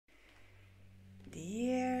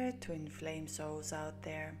twin flame souls out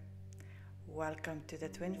there. Welcome to the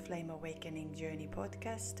Twin Flame Awakening Journey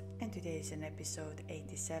podcast, and today is an episode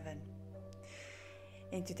 87.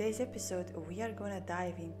 In today's episode, we are going to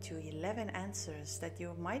dive into 11 answers that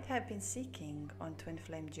you might have been seeking on Twin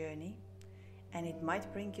Flame Journey, and it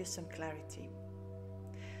might bring you some clarity.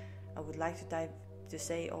 I would like to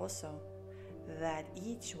say also that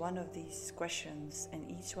each one of these questions and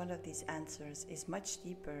each one of these answers is much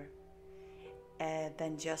deeper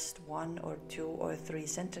than just one or two or three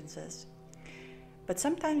sentences. But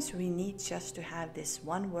sometimes we need just to have this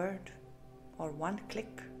one word or one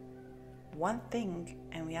click, one thing,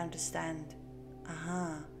 and we understand,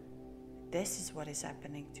 this is what is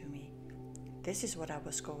happening to me. This is what I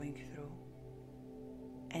was going through.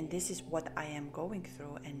 And this is what I am going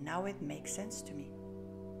through, and now it makes sense to me.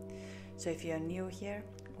 So if you're new here,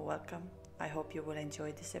 welcome. I hope you will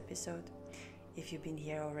enjoy this episode. If you've been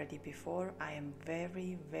here already before, I am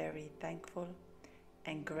very, very thankful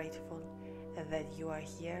and grateful that you are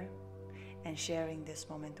here and sharing this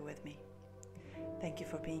moment with me. Thank you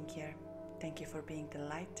for being here. Thank you for being the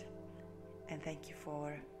light, and thank you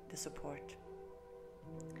for the support.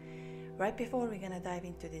 Right before we're going to dive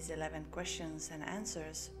into these 11 questions and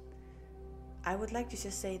answers, I would like to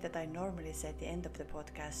just say that I normally say at the end of the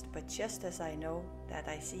podcast, but just as I know that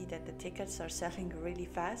I see that the tickets are selling really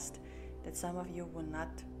fast, that some of you will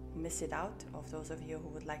not miss it out, of those of you who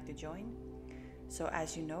would like to join. So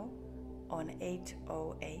as you know, on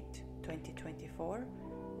 8/08/2024,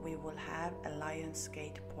 we will have a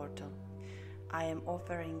Lionsgate portal. I am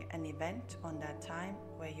offering an event on that time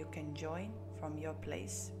where you can join from your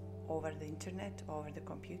place over the internet, over the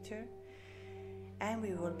computer, and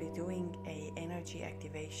we will be doing a energy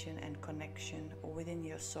activation and connection within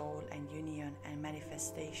your soul and union and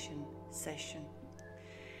manifestation session.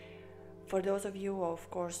 For those of you, of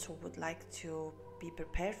course, who would like to be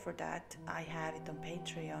prepared for that, I have it on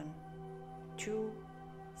Patreon, 2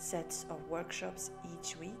 sets of workshops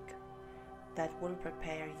each week that will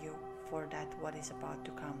prepare you for that, what is about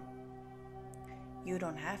to come. You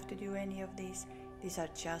don't have to do any of these. These are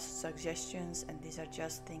just suggestions, and these are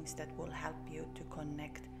just things that will help you to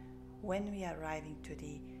connect when we are arriving to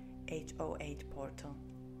the 808 portal.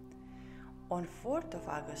 On 4th of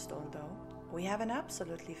August, although, we have an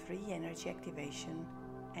absolutely free energy activation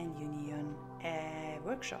and union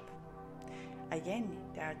workshop. Again,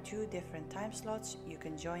 there are 2 different time slots. You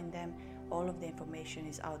can join them. All of the information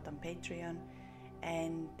is out on Patreon,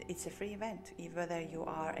 and it's a free event, whether you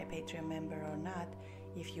are a Patreon member or not.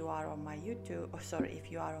 If you are on my if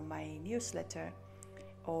you are on my newsletter,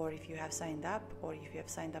 or if you have signed up, or if you have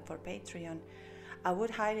signed up for Patreon, I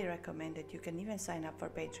would highly recommend that you can even sign up for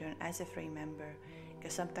Patreon as a free member,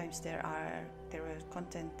 because sometimes there are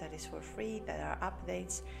content that is for free, there are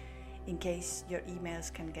updates in case your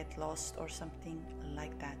emails can get lost or something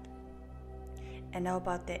like that. And now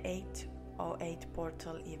about the 808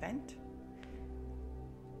 portal event.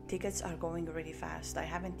 Tickets are going really fast. I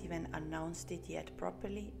haven't even announced it yet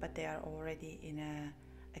properly, but they are already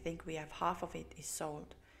I think we have half of it is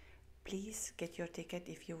sold. Please get your ticket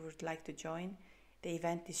if you would like to join. The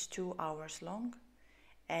event is 2 hours long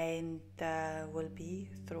and will be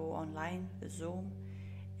through online Zoom,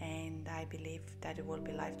 and I believe that it will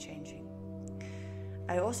be life-changing.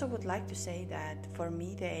 I also would like to say that for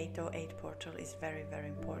me the 808 portal is very, very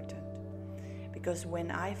important, because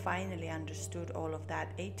when I finally understood all of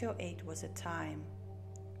that, 808 was a time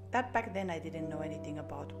that back then I didn't know anything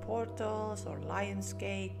about portals or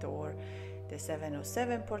Lionsgate or the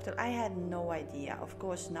 707 portal. I had no idea. Of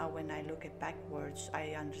course, now when I look at backwards,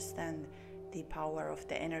 I understand the power of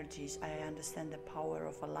the energies. I understand the power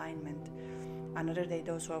of alignment. Another day,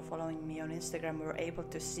 those who are following me on Instagram were able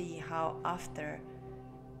to see how after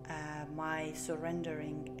my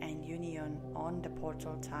surrendering and union on the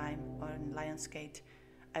portal time on Lionsgate,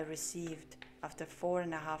 I received, after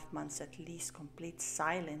 4.5 months at least, complete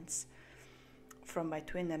silence from my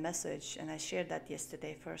twin, a message, and I shared that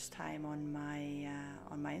yesterday, first time on my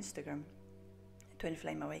Instagram, Twin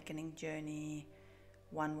Flame Awakening Journey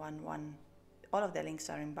 111. All of the links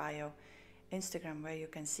are in bio, Instagram, where you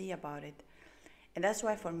can see about it. And that's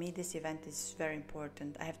why for me this event is very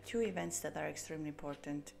important. I have 2 events that are extremely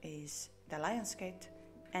important, is the Lionsgate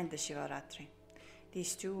and the Shivaratri.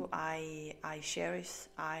 These 2 I cherish.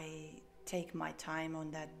 I take my time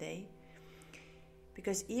on that day,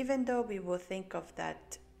 because even though we will think of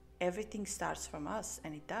that everything starts from us,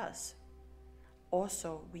 and it does,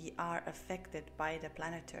 also we are affected by the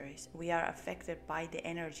planetaries. We are affected by the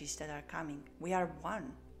energies that are coming. We are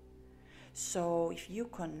one. So if you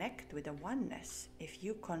connect with the oneness, if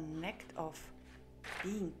you connect of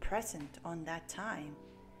being present on that time,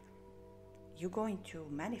 you're going to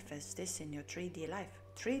manifest this in your 3D life.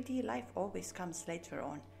 3D life always comes later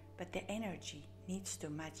on, but the energy needs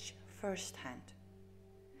to match firsthand.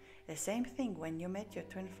 The same thing when you met your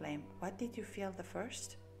twin flame. What did you feel the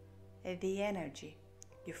first? The energy.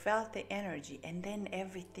 You felt the energy, and then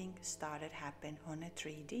everything started happen on a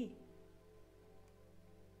 3D.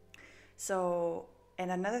 So,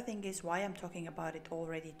 and another thing is why I'm talking about it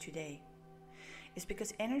already today is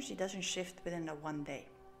because energy doesn't shift within a one day.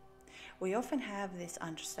 We often have this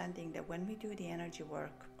understanding that when we do the energy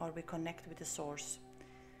work or we connect with the source,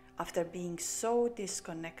 after being so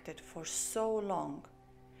disconnected for so long,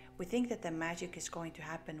 we think that the magic is going to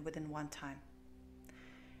happen within one time.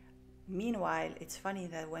 Meanwhile, it's funny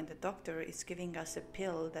that when the doctor is giving us a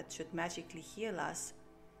pill that should magically heal us,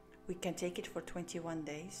 we can take it for 21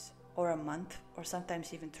 days or a month or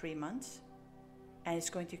sometimes even 3 months, and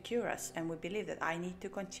it's going to cure us, and we believe that I need to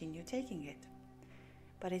continue taking it.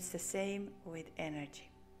 But it's the same with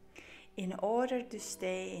energy. In order to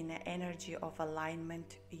stay in an energy of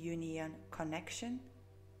alignment, union, connection,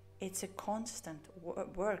 it's a constant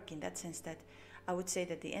work in that sense that I would say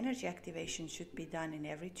that the energy activation should be done in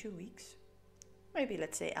every 2 weeks. Maybe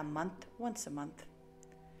let's say a month, once a month.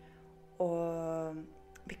 Or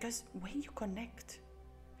because when you connect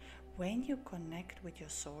with your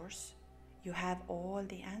source, you have all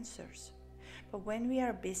the answers. But when we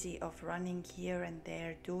are busy of running here and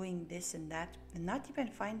there, doing this and that, and not even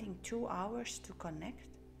finding 2 hours to connect,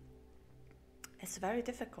 it's very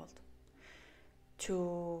difficult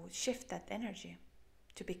to shift that energy,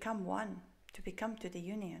 to become one, to become to the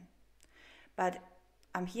union. But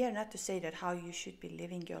I'm here not to say that how you should be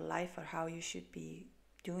living your life or how you should be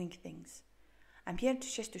doing things. I'm here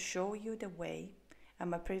to just to show you the way.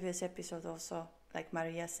 And my previous episode also, like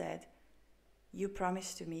Maria said, you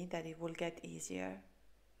promised to me that it will get easier,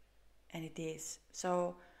 and it is.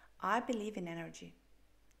 So I believe in energy.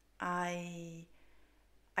 I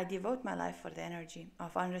devote my life for the energy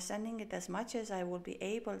of understanding it as much as I will be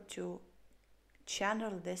able to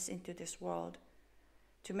channel this into this world,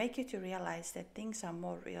 to make you to realize that things are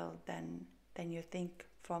more real than you think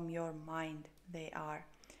from your mind they are,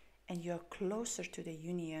 and you're closer to the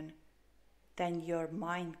union than your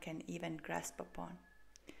mind can even grasp upon.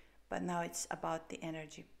 But now it's about the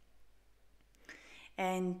energy.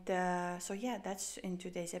 And so that's in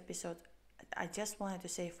today's episode. I just wanted to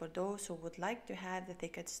say, for those who would like to have the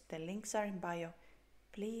tickets, the links are in bio.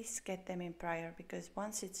 Please get them in prior, because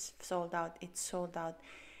once it's sold out, it's sold out.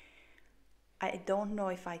 I don't know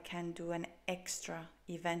if I can do an extra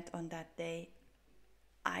event on that day.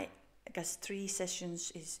 Because 3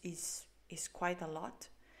 sessions is quite a lot.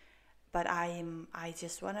 But I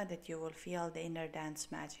just wanted that you will feel the inner dance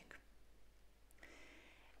magic.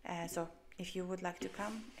 So if you would like to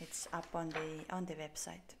come, it's up on the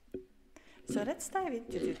website. So let's dive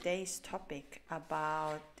into today's topic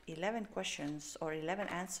about 11 questions or 11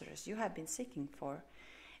 answers you have been seeking for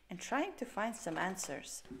and trying to find some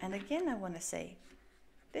answers. And again, I want to say,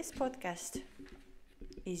 this podcast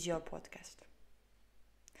is your podcast.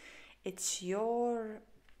 It's your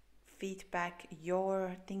feedback,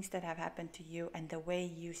 your things that have happened to you and the way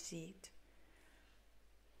you see it.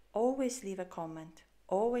 Always leave a comment.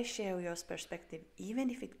 Always share your perspective, even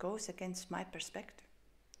if it goes against my perspective.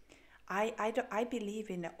 I believe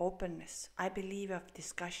in the openness. I believe of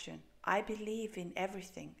discussion. I believe in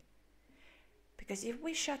everything. Because if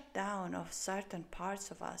we shut down of certain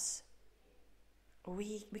parts of us,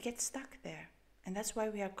 we get stuck there. And that's why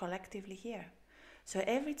we are collectively here. So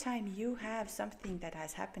every time you have something that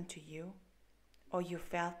has happened to you, or you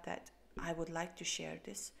felt that I would like to share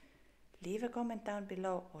this, leave a comment down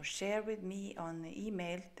below or share with me on the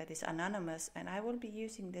email that is anonymous, and I will be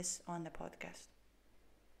using this on the podcast.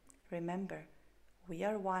 Remember, we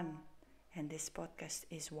are one, and this podcast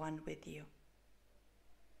is one with you.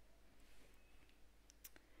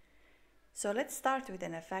 So let's start with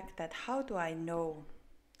an effect that how do I know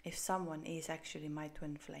if someone is actually my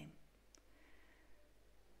twin flame?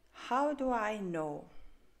 How do I know?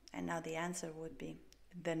 And now the answer would be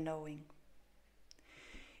the knowing.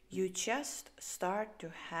 You just start to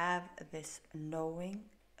have this knowing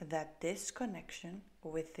that this connection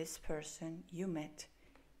with this person you met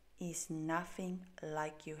is nothing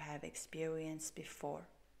like you have experienced before.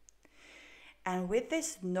 And with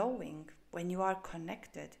this knowing, when you are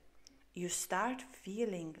connected, you start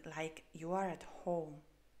feeling like you are at home.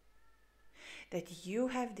 That you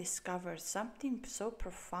have discovered something so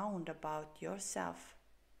profound about yourself,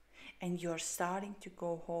 and you're starting to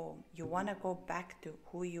go home. You want to go back to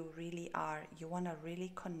who you really are. You want to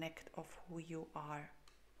really connect of who you are.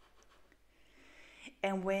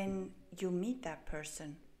 And when you meet that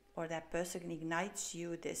person, or that person ignites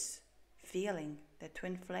you this feeling, the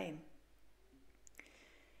twin flame,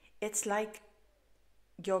 it's like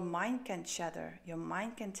your mind can shatter, your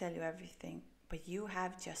mind can tell you everything, but you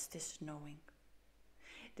have just this knowing,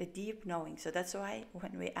 the deep knowing. So that's why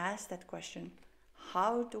when we ask that question,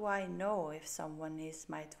 how do I know if someone is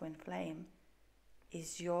my twin flame,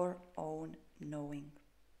 is your own knowing.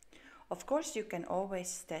 Of course, you can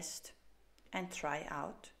always test and try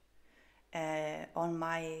out. On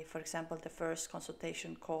my, for example, the first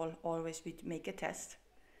consultation call, always we make a test.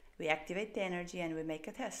 We activate the energy and we make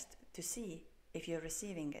a test to see if you're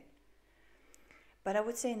receiving it. But I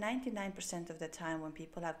would say 99% of the time when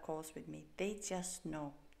people have calls with me, they just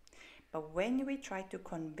know. But when we try to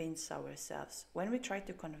convince ourselves, when we try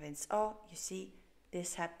to convince, oh, you see,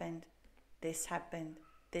 this happened, this happened,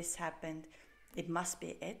 this happened, it must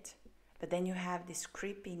be it. But then you have this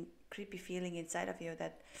creepy feeling inside of you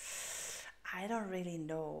that I don't really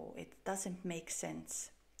know, it doesn't make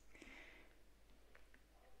sense.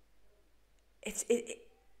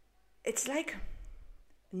 It's like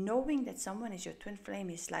knowing that someone is your twin flame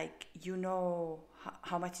is like you know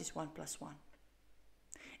how much is 1 + 1.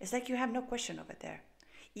 It's like you have no question over there.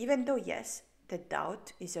 Even though, yes, the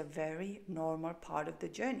doubt is a very normal part of the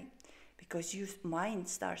journey because your mind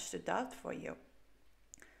starts to doubt for you.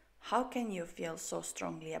 How can you feel so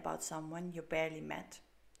strongly about someone you barely met?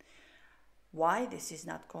 Why this is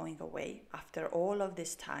not going away after all of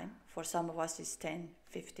this time? For some of us it's 10,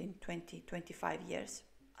 15, 20, 25 years,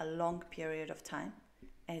 a long period of time,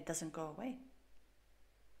 and it doesn't go away.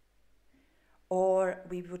 Or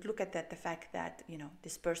we would look at the fact that,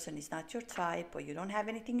 this person is not your type, or you don't have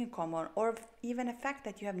anything in common, or even a fact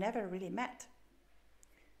that you have never really met.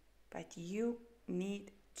 But you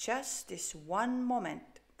need just this one moment.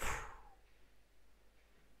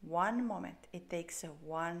 One moment. It takes a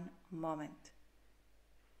one moment.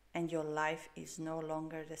 And your life is no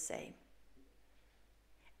longer the same.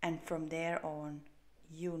 And from there on,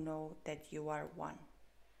 you know that you are one.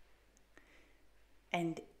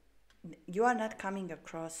 And you are not coming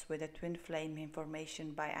across with a twin flame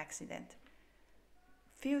information by accident.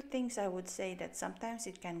 Few things I would say that sometimes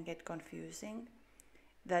it can get confusing.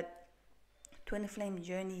 That twin flame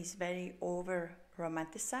journey is very over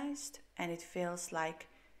romanticized, and it feels like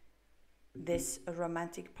this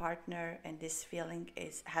romantic partner and this feeling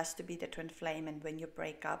has to be the twin flame, and when you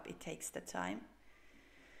break up it takes the time.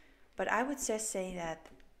 But I would just say that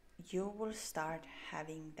you will start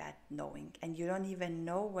having that knowing, and you don't even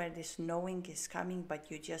know where this knowing is coming,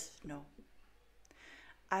 but you just know.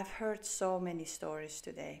 I've heard so many stories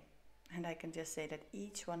today, and I can just say that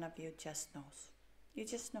each one of you just knows. You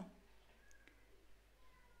just know.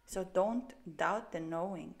 So don't doubt the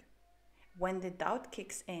knowing. When the doubt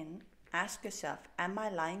kicks in, ask yourself, am I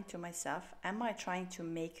lying to myself? Am I trying to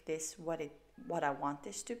make this what I want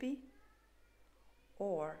this to be?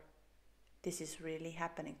 Or this is really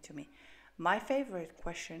happening to me? My favorite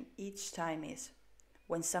question each time is,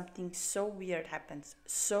 when something so weird happens,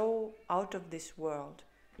 so out of this world,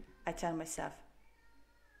 I tell myself,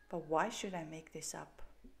 but why should I make this up?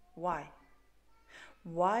 Why?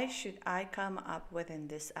 Why should I come up with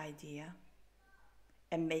this idea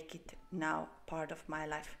and make it now part of my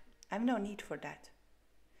life? I have no need for that.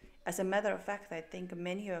 As a matter of fact, I think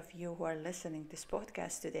many of you who are listening to this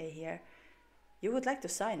podcast today here, you would like to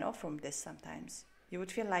sign off from this sometimes. You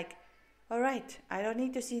would feel like, all right, I don't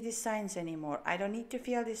need to see these signs anymore. I don't need to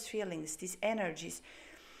feel these feelings, these energies.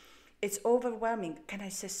 It's overwhelming. Can I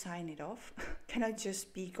just sign it off? Can I just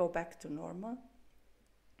go back to normal?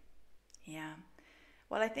 Yeah.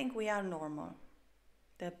 Well, I think we are normal.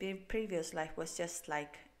 The previous life was just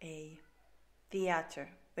like a theater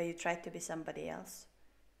where you try to be somebody else,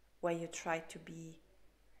 where you try to be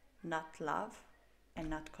not love and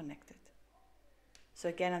not connected. So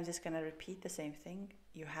again, I'm just going to repeat the same thing.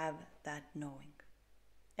 You have that knowing.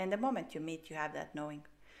 And the moment you meet, you have that knowing.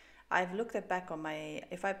 I've looked back on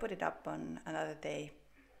if I put it up on another day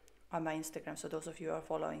on my Instagram, so those of you who are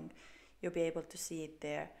following, you'll be able to see it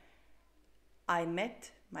there. I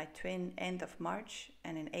met my twin end of March,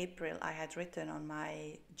 and in April I had written on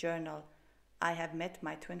my journal, I have met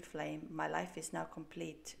my twin flame, my life is now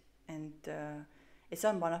complete. And it's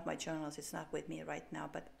on one of my journals, it's not with me right now,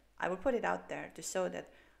 but I will put it out there to show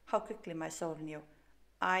that how quickly my soul knew.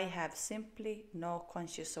 I have simply no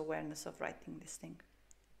conscious awareness of writing this thing.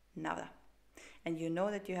 Nada. And you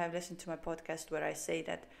know that you have listened to my podcast where I say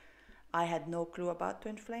that I had no clue about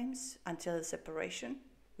twin flames until the separation,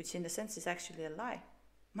 which in a sense is actually a lie.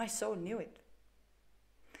 My soul knew it.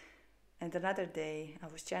 And another day I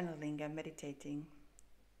was channeling and meditating,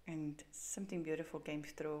 and something beautiful came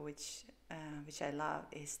through, which which I love,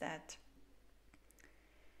 is that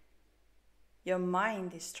your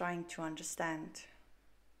mind is trying to understand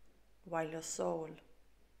while your soul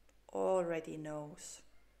already knows.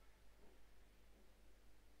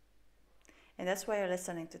 And that's why you're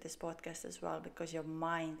listening to this podcast as well, because your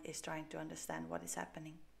mind is trying to understand what is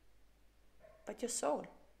happening. But your soul,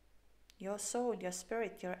 your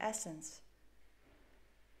spirit, your essence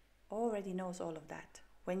already knows all of that.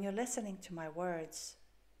 When you're listening to my words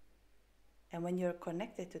and when you're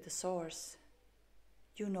connected to the source,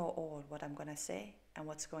 you know all what I'm going to say and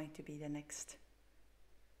what's going to be the next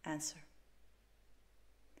answer.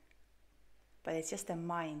 But it's just the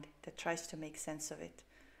mind that tries to make sense of it.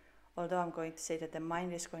 Although I'm going to say that the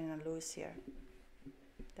mind is going to lose here.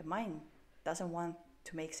 The mind doesn't want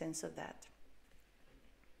to make sense of that.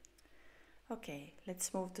 Okay,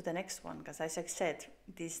 let's move to the next one, because as I said,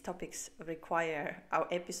 these topics require our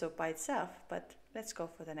episode by itself, but let's go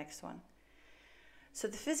for the next one. So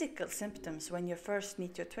the physical symptoms when you first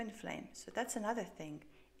meet your twin flame, so that's another thing,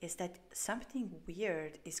 is that something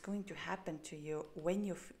weird is going to happen to you when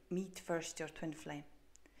you meet first your twin flame.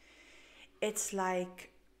 It's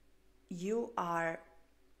like you are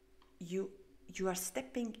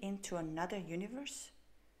stepping into another universe.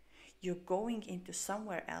 You're going into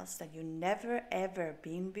somewhere else that you never ever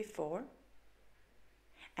been before,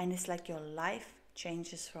 and it's like your life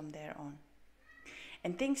changes from there on.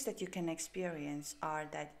 And things that you can experience are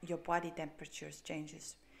that your body temperature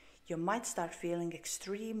changes. You might start feeling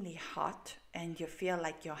extremely hot, and you feel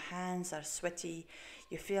like your hands are sweaty.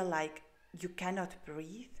 You feel like you cannot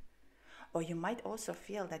breathe. Or you might also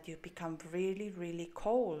feel that you become really, really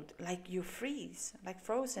cold, like you freeze, like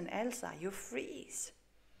frozen Elsa, you freeze.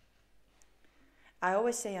 I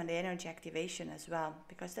always say on the energy activation as well,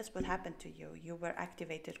 because that's what happened to you. You were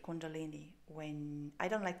activated Kundalini when, I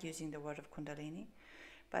don't like using the word of Kundalini,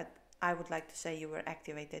 but I would like to say you were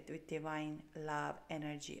activated with divine love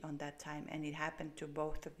energy on that time, and it happened to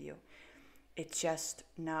both of you. It's just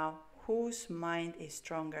now whose mind is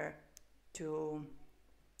stronger to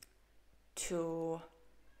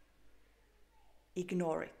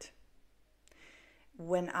ignore it.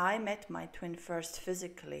 When I met my twin first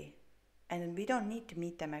physically, and we don't need to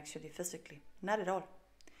meet them actually physically, not at all.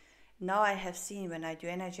 Now I have seen when I do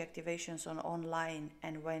energy activations online,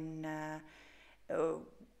 and when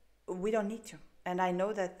we don't need to. And I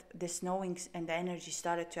know that this knowing and the energy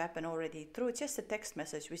started to happen already through just a text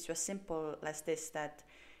message, which was simple as this, that,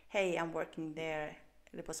 hey, I'm working there,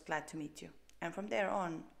 it was glad to meet you. And from there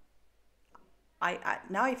on, I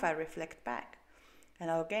now if I reflect back, and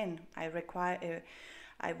again, I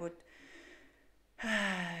would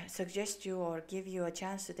suggest you or give you a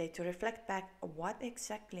chance today to reflect back what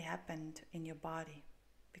exactly happened in your body.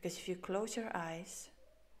 Because if you close your eyes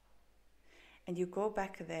and you go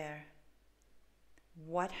back there,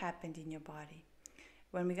 what happened in your body?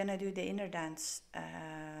 When we're going to do the inner dance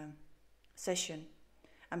session,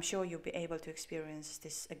 I'm sure you'll be able to experience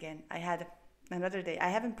this again. I had another day. I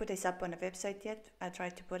haven't put this up on the website yet. I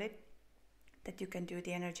tried to put it, that you can do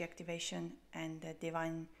the energy activation and the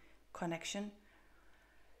divine connection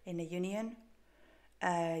in a union.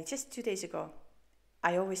 Just 2 days ago,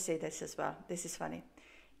 I always say this as well. This is funny.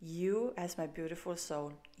 You, as my beautiful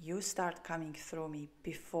soul, you start coming through me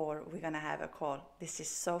before we're going to have a call. This is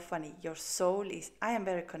so funny. Your soul is, I am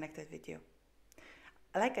very connected with you.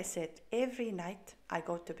 Like I said, every night I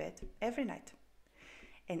go to bed, every night.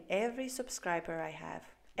 And every subscriber I have,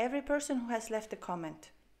 every person who has left a comment,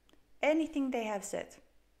 anything they have said,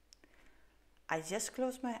 I just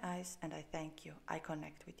close my eyes and I thank you. I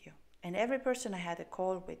connect with you. And every person I had a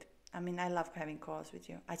call with, I mean, I love having calls with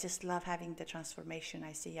you. I just love having the transformation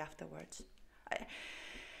I see afterwards.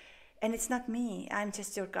 And it's not me. I'm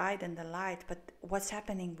just your guide and the light. But what's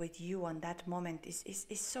happening with you on that moment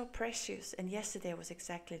is so precious. And yesterday was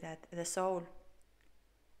exactly that. The soul.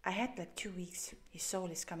 I had like 2 weeks. His soul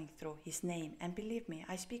is coming through. His name. And believe me,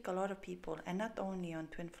 I speak a lot of people. And not only on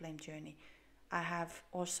Twin Flame Journey. I have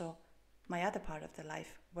also my other part of the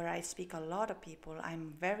life where I speak a lot of people.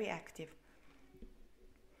 I'm very active.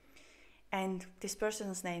 And this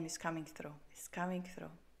person's name is coming through. It's coming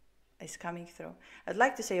through. It's coming through. I'd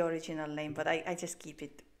like to say original name, but I just keep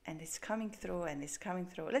it. And it's coming through and it's coming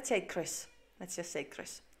through. Let's say Chris. Let's just say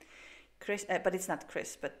Chris. Chris, but it's not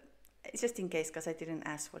Chris, but it's just in case because I didn't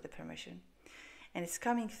ask for the permission. And it's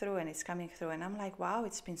coming through and it's coming through. And I'm like, wow,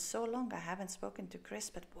 it's been so long. I haven't spoken to Chris,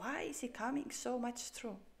 but why is he coming so much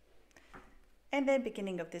through? And then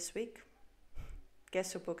beginning of this week,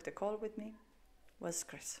 guess who booked the call with me? Was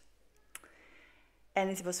Chris. And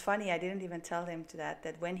it was funny, I didn't even tell him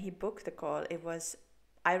that when he booked the call,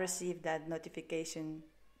 I received that notification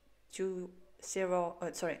 2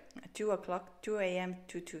 o'clock, 2 a.m.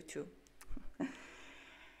 222.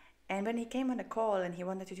 And when he came on a call and he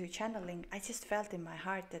wanted to do channeling, I just felt in my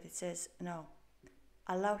heart that it says, no,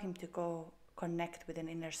 allow him to go connect with an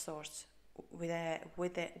inner source,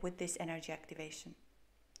 with this energy activation.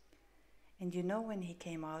 And you know, when he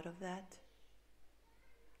came out of that,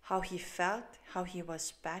 how he felt, how he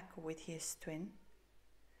was back with his twin,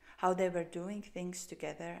 how they were doing things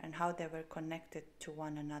together, and how they were connected to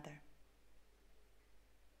one another.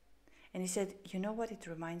 And he said, you know what it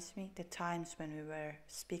reminds me? The times when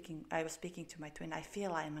I was speaking to my twin. I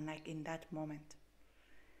feel I'm like in that moment.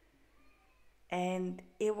 And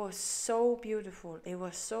it was so beautiful, it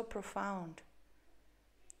was so profound,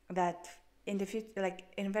 that in the future, like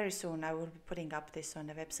in very soon, I will be putting up this on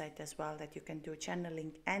the website as well, that you can do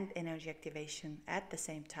channeling and energy activation at the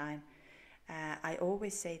same time. I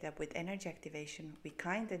always say that with energy activation, we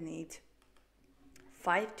kind of need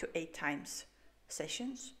 5 to 8 times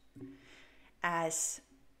sessions, as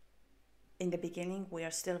in the beginning we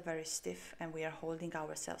are still very stiff and we are holding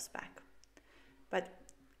ourselves back. But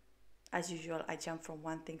as usual, I jump from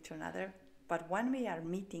one thing to another. But when we are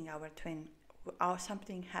meeting our twin,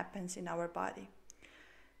 something happens in our body.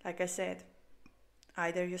 Like I said,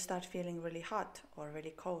 either you start feeling really hot or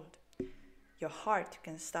really cold. Your heart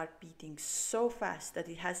can start beating so fast that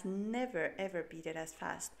it has never ever beaten as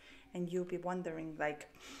fast, and you'll be wondering, like,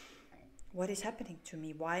 what is happening to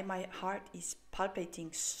me? Why my heart is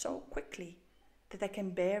palpitating so quickly that I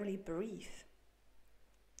can barely breathe?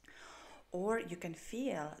 Or you can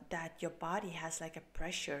feel that your body has like a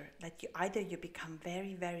pressure, like either you become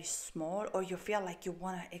very, very small, or you feel like you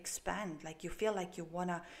want to expand, like you feel like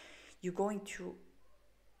you're going to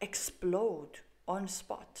explode on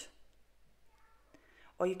spot.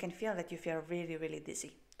 Or you can feel that you feel really, really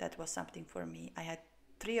dizzy. That was something for me. I had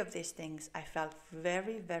 3 of these things. I felt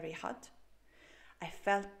very, very hot. I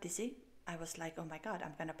felt dizzy. I was like, oh my God,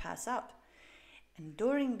 I'm going to pass out. And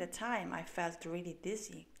during the time I felt really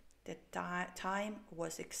dizzy, the time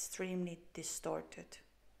was extremely distorted.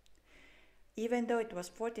 Even though it was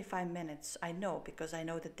 45 minutes, I know, because I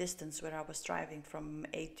know the distance where I was driving from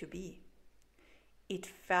A to B. It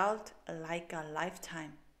felt like a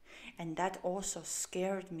lifetime. And that also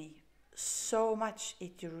scared me so much.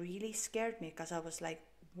 It really scared me, because I was like,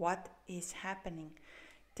 what is happening?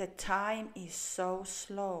 The time is so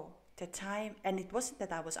slow. And it wasn't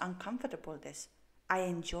that I was uncomfortable this. I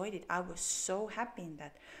enjoyed it. I was so happy in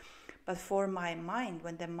that. But for my mind,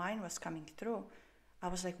 when the mind was coming through, I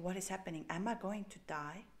was like, what is happening? Am I going to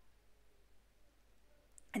die?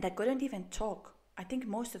 And I couldn't even talk. I think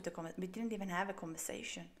most of we didn't even have a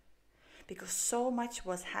conversation, because so much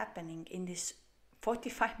was happening in this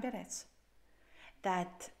 45 minutes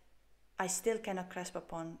that I still cannot grasp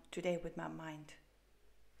upon today with my mind.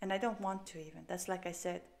 And I don't want to even. That's like I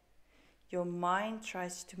said, your mind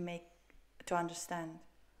tries to understand,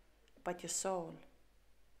 but your soul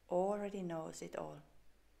already knows it all.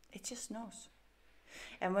 It just knows.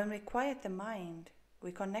 And when we quiet the mind,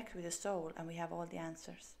 we connect with the soul and we have all the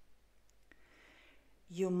answers.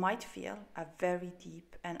 You might feel a very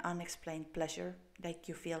deep and unexplained pleasure, like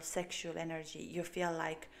you feel sexual energy, you feel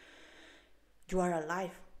like you are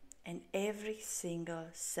alive, and every single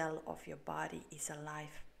cell of your body is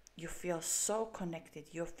alive. You feel so connected,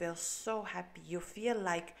 you feel so happy, you feel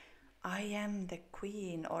like I am the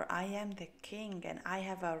queen or I am the king and I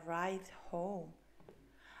have arrived home.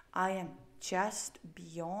 I am just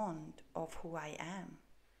beyond of who I am.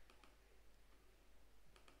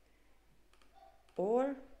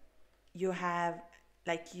 Or you have,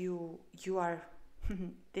 like you are,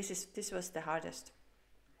 this was the hardest,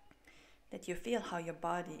 that you feel how your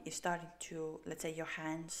body is starting to, let's say your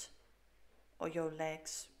hands or your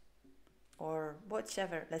legs or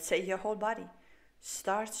whatever, let's say your whole body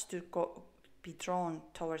starts to be drawn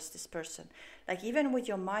towards this person. Like even with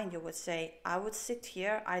your mind, you would say, I would sit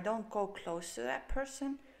here, I don't go close to that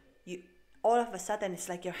person. All of a sudden, it's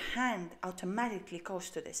like your hand automatically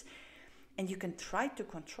goes to this. And you can try to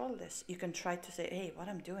control this. You can try to say, hey, what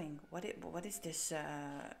I'm doing, what is this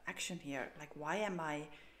action here? Like, why am I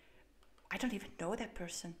don't even know that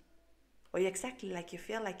person. Or exactly like you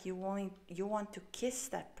feel like you want to kiss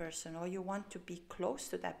that person, or you want to be close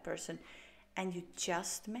to that person, and you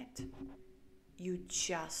just met. You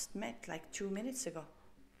just met like 2 minutes ago.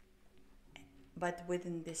 But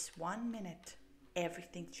within this 1 minute,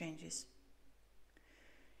 everything changes.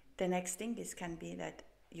 The next thing can be that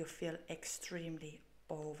you feel extremely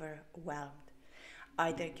overwhelmed.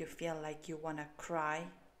 Either you feel like you want to cry,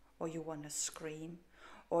 or you want to scream,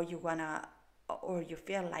 or you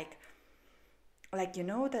feel like you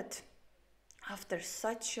know that after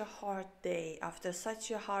such a hard day, after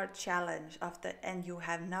such a hard challenge, and you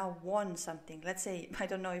have now won something. Let's say, I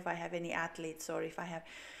don't know if I have any athletes, or if I have,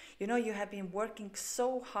 you have been working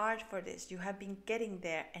so hard for this, you have been getting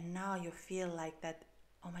there, and now you feel like that,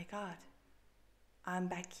 oh my God, I'm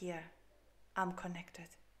back here, I'm connected.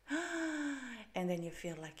 And then you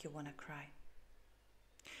feel like you want to cry.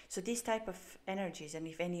 So these type of energies, and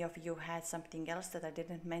if any of you had something else that I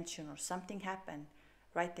didn't mention, or something happened,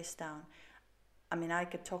 write this down. I mean, I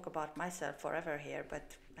could talk about myself forever here,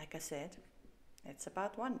 but like I said, it's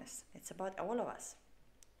about oneness. It's about all of us.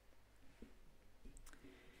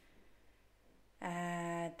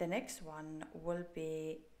 The next one will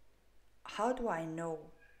be, how do I know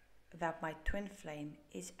that my twin flame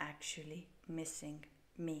is actually missing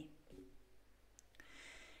me?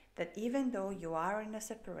 That even though you are in a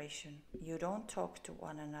separation, you don't talk to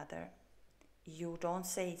one another, you don't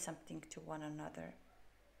say something to one another,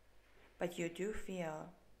 but you do feel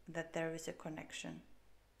that there is a connection.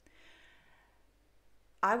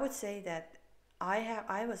 I would say that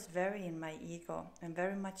I was very in my ego and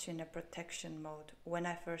very much in a protection mode when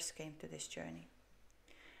I first came to this journey.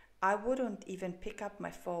 I wouldn't even pick up my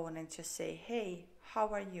phone and just say, hey, how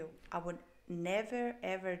are you? I would never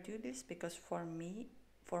ever do this, because for me,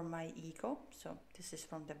 for my ego, so this is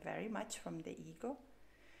very much from the ego,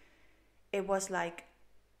 it was like,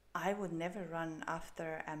 I would never run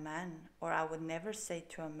after a man, or I would never say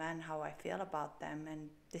to a man how I feel about them. And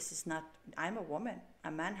this is not, I'm a woman,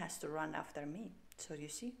 a man has to run after me. So you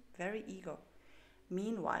see, very ego.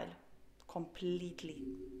 Meanwhile, completely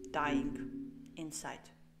dying inside,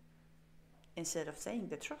 instead of saying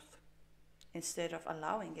the truth, instead of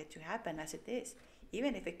allowing it to happen as it is.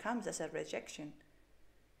 Even if it comes as a rejection,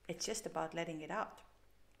 it's just about letting it out.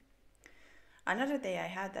 Another day I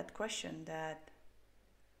had that question, that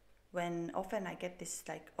when often I get this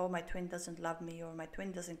like, oh, my twin doesn't love me, or my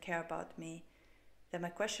twin doesn't care about me, then my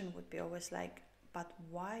question would be always like, but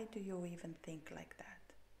why do you even think like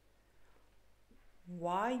that?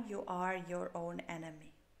 Why you are your own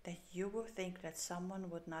enemy? That you will think that someone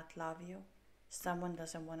would not love you, someone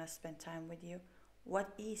doesn't want to spend time with you.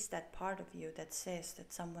 What is that part of you that says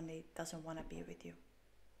that someone doesn't want to be with you?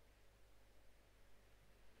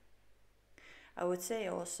 I would say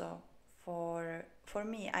also, for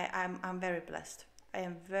me, I'm very blessed. I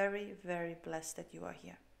am very, very blessed that you are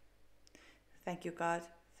here. Thank you, God.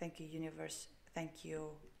 Thank you, universe. Thank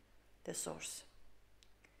you, the source.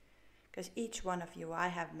 Because each one of you I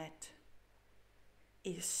have met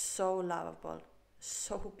is so lovable,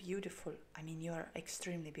 so beautiful. I mean, you're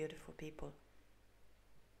extremely beautiful people.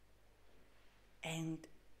 And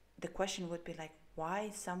the question would be like,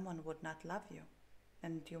 why someone would not love you?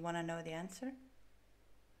 And do you want to know the answer?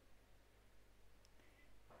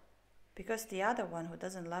 Because the other one who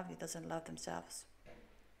doesn't love you doesn't love themselves.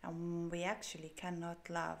 And we actually cannot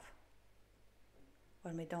love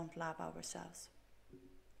when we don't love ourselves.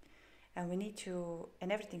 And we need to,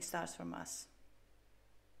 and everything starts from us.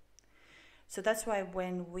 So that's why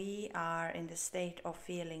when we are in the state of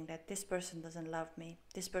feeling that this person doesn't love me,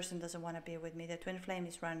 this person doesn't want to be with me, the twin flame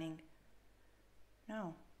is running.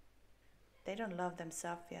 No, they don't love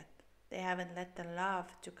themselves yet. They haven't let the love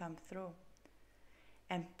to come through.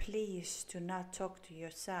 And please do not talk to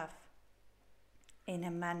yourself in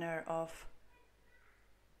a manner of,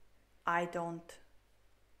 I don't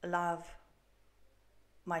love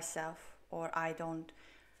myself, or I don't,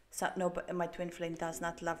 no, but my twin flame does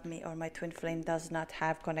not love me, or my twin flame does not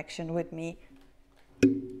have connection with me.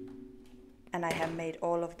 And I have made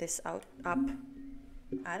all of this up.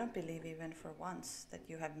 I don't believe even for once that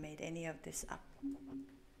you have made any of this up.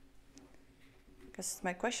 Because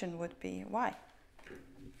my question would be, why?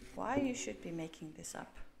 Why you should be making this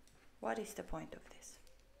up? What is the point of this?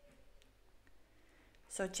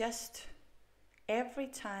 So just every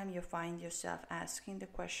time you find yourself asking the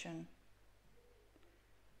question,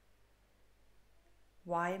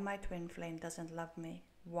 why my twin flame doesn't love me,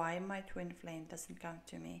 why my twin flame doesn't come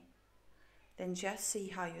to me, then just see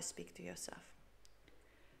how you speak to yourself.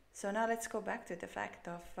 So now let's go back to the fact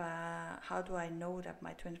of how do I know that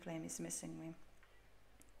my twin flame is missing me?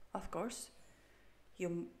 Of course,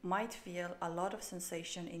 you might feel a lot of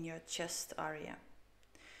sensation in your chest area.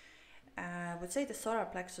 I would say the solar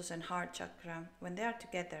plexus and heart chakra, when they are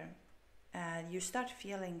together, you start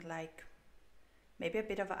feeling like maybe a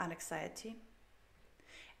bit of an anxiety.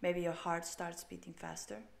 Maybe your heart starts beating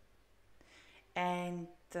faster. And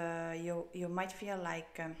you might feel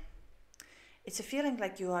like, it's a feeling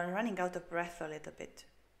like you are running out of breath a little bit.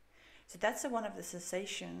 So that's one of the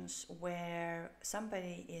sensations where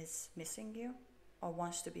somebody is missing you, or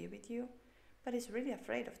wants to be with you, but is really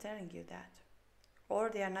afraid of telling you that. or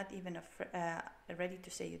they are not even ready to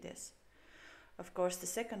say you this. Of course, the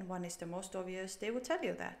second one is the most obvious. They will tell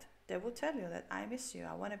you that. They will tell you that I miss you,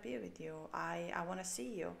 I want to be with you, I want to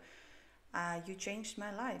see you. You changed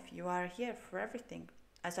my life. You are here for everything.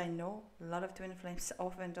 As I know, a lot of twin flames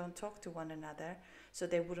often don't talk to one another, so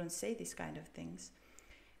they wouldn't say these kind of things.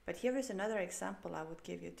 But here is another example I would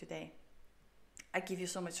give you today. I give you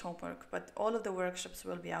so much homework, but all of the workshops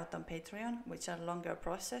will be out on Patreon, which are a longer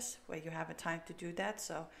process where you have a time to do that.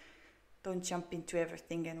 So don't jump into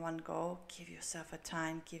everything in one go. Give yourself a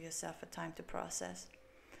time to process.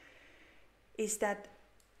 Is that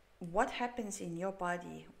what happens in your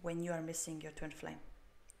body when you are missing your twin flame?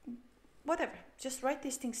 Whatever, just write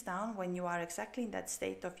these things down when you are exactly in that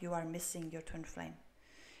state of you are missing your twin flame.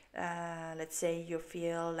 Let's say you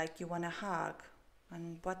feel like you want to hug,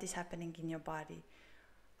 and what is happening in your body?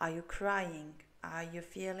 Are you crying? Are you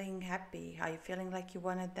feeling happy? Are you feeling like you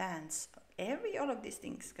want to dance? All of these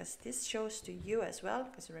things, because this shows to you as well,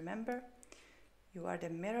 because remember, you are the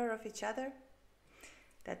mirror of each other,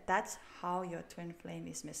 that's how your twin flame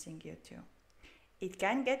is missing you too. It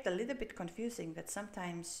can get a little bit confusing that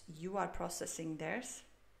sometimes you are processing theirs,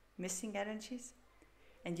 missing energies,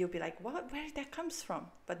 and you'll be like, what? Where that comes from?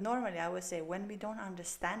 But normally I would say when we don't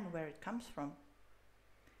understand where it comes from,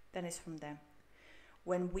 then it's from them.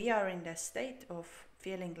 When we are in the state of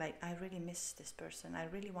feeling like, I really miss this person, I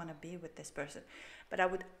really want to be with this person, but I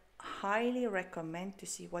would highly recommend to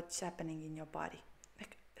see what's happening in your body.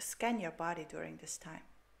 Like, scan your body during this time.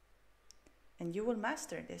 And you will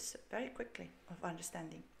master this very quickly of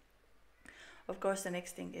understanding. Of course, the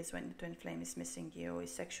next thing is when the twin flame is missing you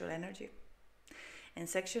is sexual energy. And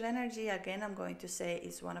sexual energy, again, I'm going to say,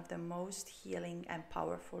 is one of the most healing and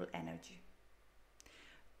powerful energy.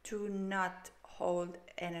 To not hold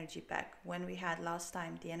energy back. When we had last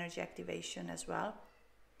time the energy activation as well,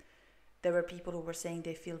 there were people who were saying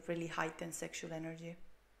they feel really heightened sexual energy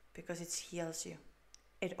because it heals you.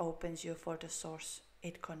 It opens you for the source.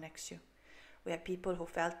 It connects you. We have people who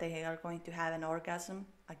felt they are going to have an orgasm.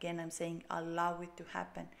 Again, I'm saying allow it to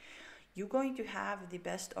happen. You're going to have the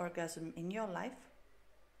best orgasm in your life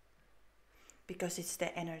because it's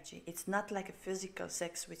the energy. It's not like a physical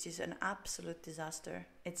sex, which is an absolute disaster.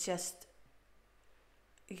 It's just,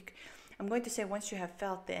 I'm going to say, once you have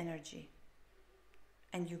felt the energy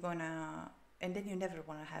and then you never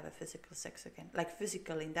want to have a physical sex again. Like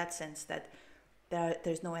physical in that sense that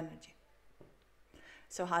there's no energy.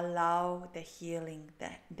 So allow the healing,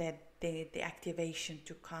 the activation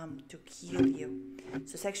to come to heal you.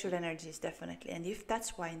 So sexual energy is definitely, and if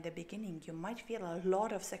that's why in the beginning you might feel a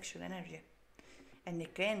lot of sexual energy. And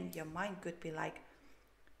again, your mind could be like,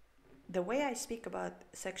 the way I speak about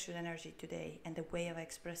sexual energy today and the way I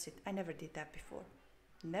express it, I never did that before.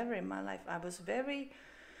 Never in my life. I was very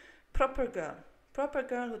proper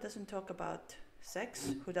girl who doesn't talk about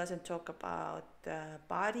sex, who doesn't talk about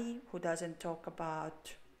body, who doesn't talk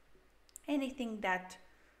about anything that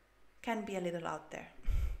can be a little out there.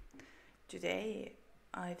 Today,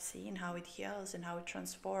 I've seen how it heals and how it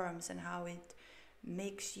transforms and how it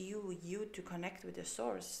makes you to connect with the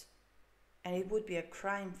source. And it would be a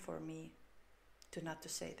crime for me not to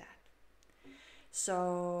say that.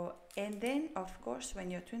 So, and then of course, when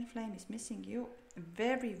your twin flame is missing you,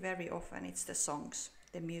 very, very often it's the songs.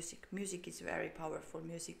 The music. Music is very powerful,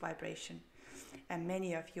 music vibration. And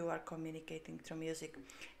many of you are communicating through music.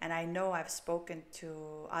 And I know I've spoken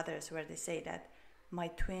to others where they say that my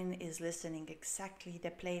twin is listening exactly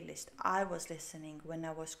the playlist I was listening when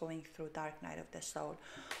I was going through Dark Night of the Soul.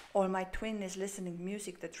 Or my twin is listening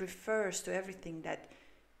music that refers to everything that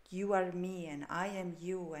you are me and I am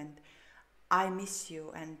you and I miss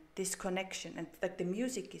you and this connection. And like the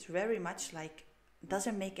music is very much like,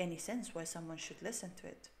 doesn't make any sense why someone should listen to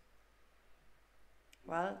it.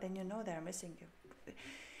 Well, then you know they're missing you.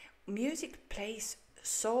 Music plays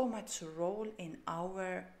so much role in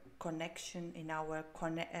our connection, in our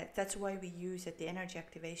that's why we use it, the energy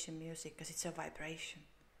activation music, because it's a vibration.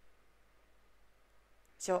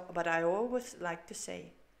 So, but I always like to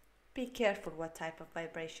say, be careful what type of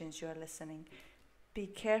vibrations you are listening. Be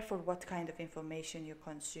careful what kind of information you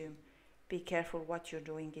consume. Be careful what you're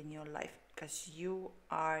doing in your life, because you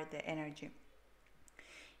are the energy.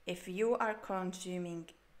 If you are consuming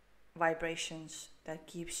vibrations that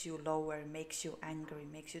keeps you lower, makes you angry,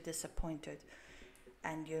 makes you disappointed,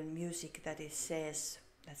 and your music that it says,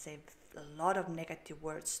 let's say, a lot of negative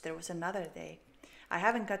words. There was another day, I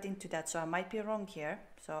haven't got into that, so I might be wrong here.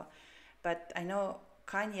 But I know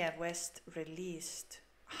Kanye West released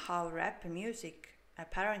how rap music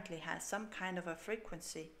apparently has some kind of a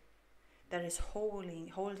frequency that is holding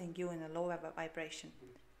you in a lower vibration.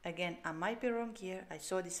 Again, I might be wrong here. I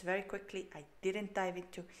saw this very quickly. I didn't dive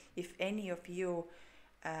into. If any of you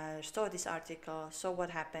saw this article, saw what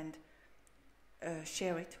happened,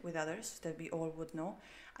 share it with others that we all would know.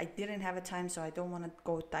 I didn't have a time, so I don't want to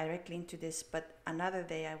go directly into this, but another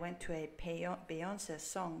day I went to a Beyonce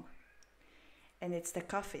song, and it's the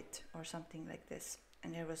Cuff It or something like this,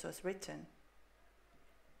 and it was written,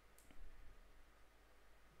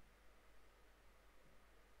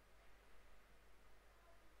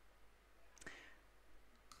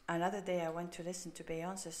 another day I went to listen to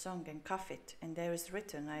Beyonce's song and Cuff It, and there is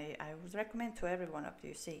written, I would recommend to every one of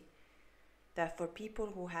you see, that for people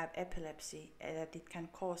who have epilepsy, that it can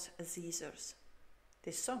cause seizures.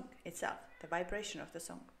 This song itself, the vibration of the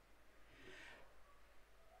song.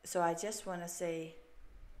 So I just want to say,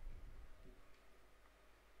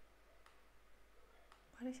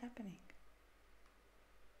 what is happening?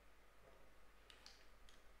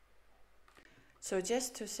 So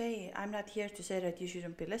just to say, I'm not here to say that you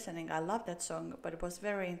shouldn't be listening. I love that song, but it was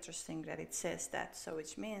very interesting that it says that. So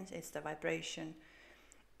which means it's the vibration.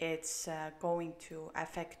 It's going to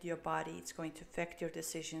affect your body. It's going to affect your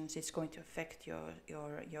decisions. It's going to affect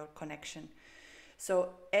your connection. So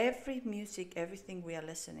every music, everything we are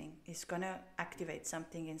listening is going to activate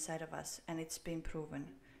something inside of us, and it's been proven.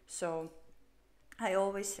 So I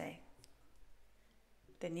always say,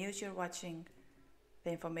 the news you're watching, the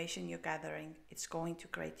information you're gathering, it's going to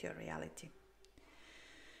create your reality.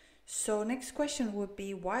 So next question would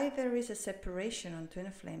be, why there is a separation on twin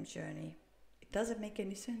flame journey? It doesn't make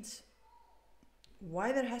any sense.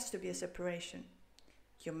 Why there has to be a separation?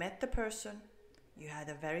 You met the person, you had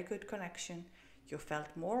a very good connection, you felt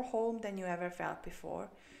more home than you ever felt before,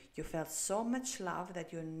 you felt so much love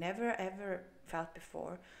that you never ever felt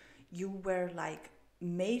before, you were like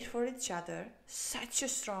made for each other, such a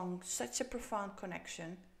strong, such a profound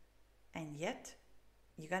connection, and yet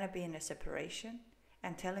you're gonna be in a separation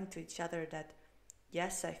and telling to each other that,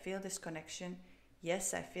 yes, I feel this connection,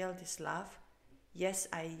 yes, I feel this love, yes,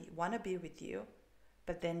 I want to be with you,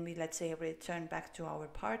 but then we, let's say, return back to our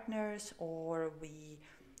partners, or we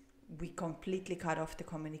completely cut off the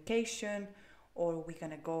communication, or we're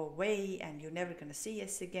going to go away and you're never going to see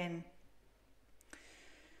us again.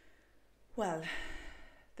 Well,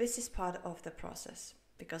 this is part of the process,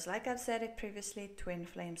 because like I've said it previously, twin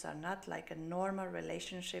flames are not like a normal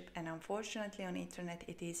relationship, and unfortunately on internet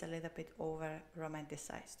it is a little bit over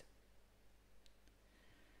romanticized.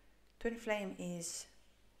 Twin flame is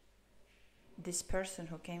this person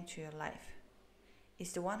who came to your life,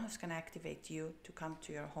 is the one who's going to activate you to come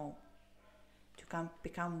to your home, to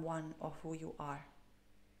become one of who you are.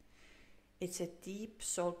 It's a deep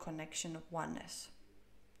soul connection of oneness.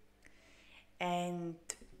 And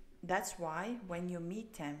that's why when you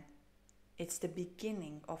meet them, it's the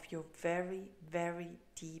beginning of your very, very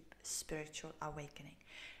deep spiritual awakening.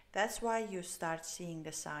 That's why you start seeing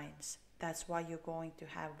the signs. That's why you're going to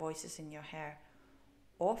have voices in your hair.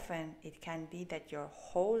 Often it can be that your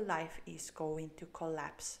whole life is going to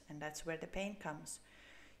collapse, and that's where the pain comes.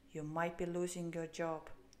 You might be losing your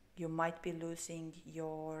job. You might be losing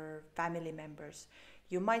your family members.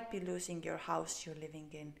 You might be losing your house you're living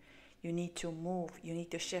in. You need to move. You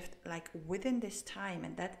need to shift, like within this time,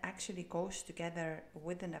 and that actually goes together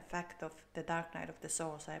with an effect of the dark night of the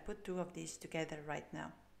soul. So I put two of these together right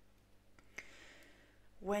now.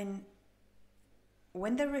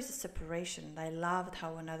 When there is a separation, I loved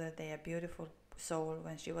how another day a beautiful soul,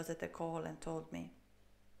 when she was at the call and told me,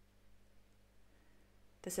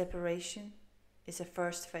 the separation is a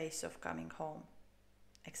first phase of coming home.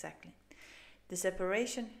 Exactly. The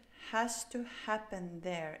separation has to happen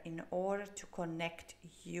there in order to connect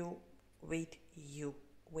you,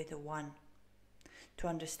 with the one. To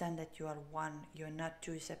understand that you are one, you're not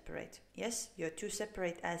two separate. Yes, you're two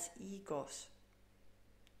separate as egos.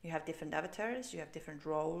 You have different avatars, you have different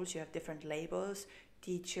roles, you have different labels: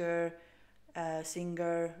 teacher,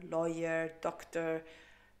 singer, lawyer, doctor,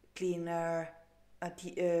 cleaner,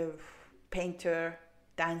 painter,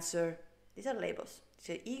 dancer. These are labels.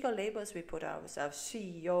 So ego labels we put ourselves: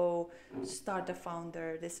 CEO, startup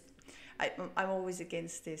founder. I'm always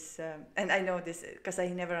against this, and I know this because I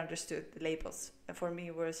never understood the labels. For me,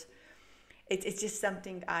 it's just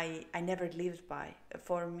something I never lived by.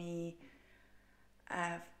 For me,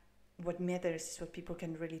 what matters is what people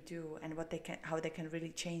can really do, and how they can really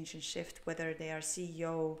change and shift, whether they are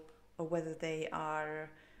CEO or whether they are,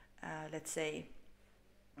 let's say,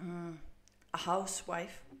 a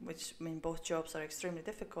housewife, which I mean both jobs are extremely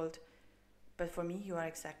difficult, but for me you are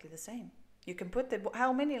exactly the same. You can put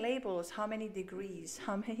how many labels, how many degrees,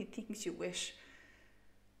 how many things you wish,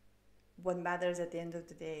 what matters at the end of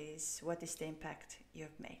the day is what is the impact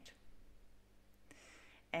you've made.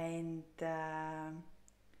 And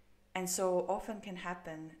so often can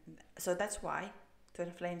happen. So that's why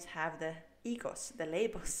twin flames have the egos, the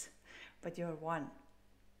labels, but you're one.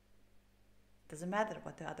 Doesn't matter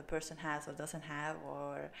what the other person has or doesn't have,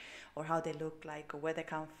 or how they look like, or where they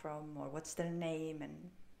come from, or what's their name, and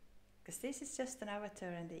because this is just an avatar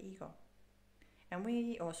and the ego, and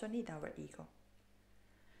we also need our ego.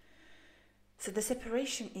 So the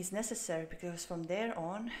separation is necessary, because from there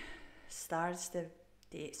on starts the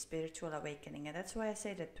spiritual awakening. And that's why I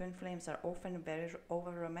say that twin flames are often very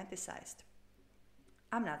over romanticized.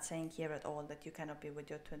 I'm not saying here at all that you cannot be with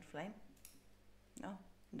your twin flame. No,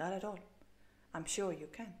 not at all. I'm sure you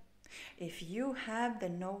can. If you have the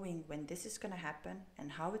knowing when this is going to happen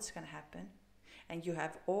and how it's going to happen, and you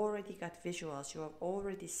have already got visuals, you have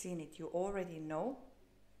already seen it, you already know,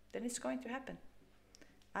 then it's going to happen.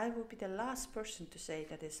 I will be the last person to say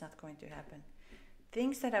that it's not going to happen.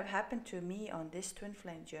 Things that have happened to me on this twin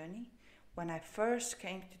flame journey, when I first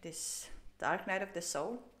came to this dark night of the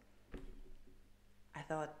soul, I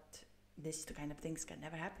thought this kind of things can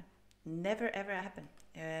never happen. Never ever happen.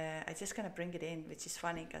 I just gonna bring it in, which is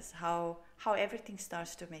funny, because how everything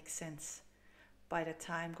starts to make sense by the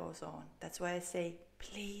time goes on. That's why I say,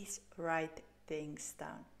 please write things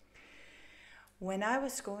down. When I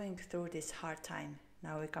was going through this hard time,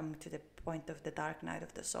 now we come to the point of the dark night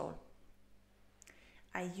of the soul,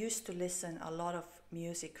 I used to listen a lot of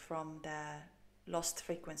music from the Lost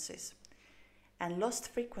Frequencies. And Lost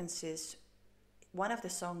Frequencies, one of the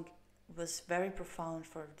songs was very profound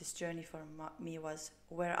for this journey for me, was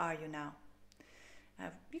Where Are You Now?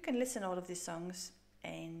 You can listen all of these songs.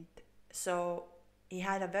 And so he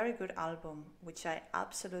had a very good album, which I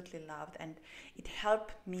absolutely loved. And it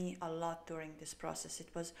helped me a lot during this process. It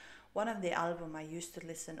was one of the albums I used to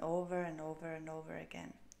listen over and over and over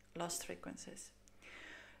again. Lost Frequencies.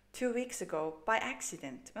 2 weeks ago, by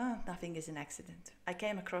accident, nothing is an accident, I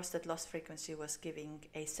came across that Lost Frequency was giving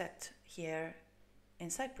a set here in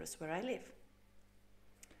Cyprus, where I live.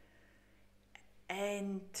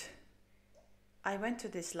 And I went to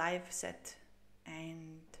this live set,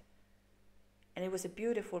 and it was a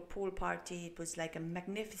beautiful pool party. It was like a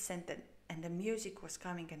magnificent, and the music was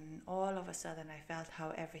coming, and all of a sudden I felt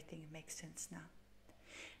how everything makes sense now.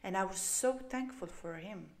 And I was so thankful for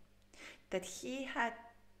him that he had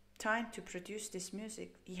time to produce this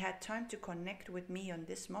music. He had time to connect with me on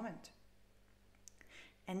this moment.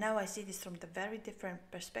 And now I see this from the very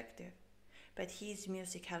different perspective. But his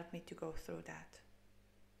music helped me to go through that.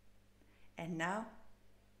 And now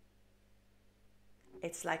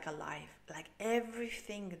it's like alive. Like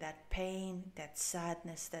everything, that pain, that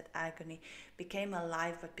sadness, that agony became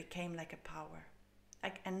alive, but became like a power.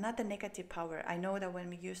 And not a negative power. I know that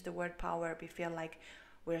when we use the word power, we feel like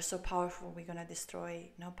we're so powerful, we're going to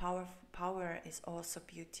destroy. No, power is also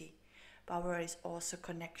beauty. Power is also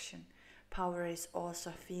connection. Power is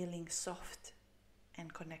also feeling soft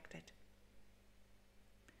and connected.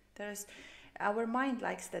 Our mind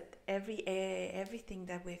likes that everything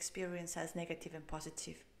that we experience has negative and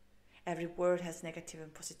positive. Every word has negative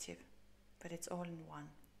and positive, but it's all in one.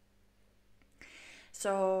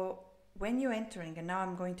 So when you're entering, and now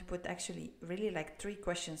I'm going to put actually really like 3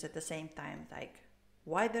 questions at the same time, like,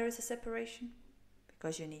 why there is a separation?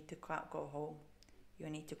 Because you need to go home. You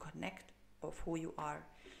need to connect of who you are.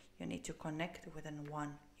 You need to connect within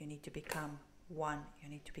one. You need to become one. You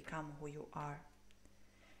need to become who you are.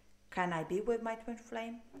 Can I be with my twin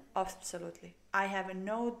flame? Absolutely. I have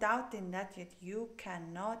no doubt in that you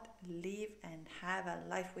cannot live and have a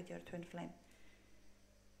life with your twin flame.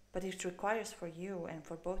 But it requires for you and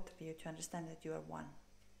for both of you to understand that you are one.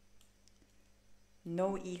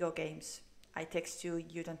 No ego games. I text you,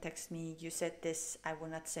 you don't text me, you said this, I will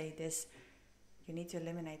not say this. You need to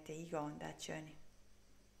eliminate the ego on that journey.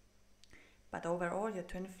 But overall, your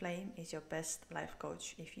twin flame is your best life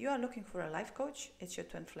coach. If you are looking for a life coach, it's your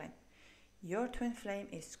twin flame. Your twin flame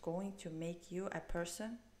is going to make you a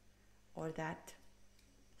person, or that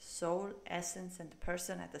soul, essence, and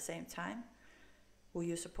person at the same time, who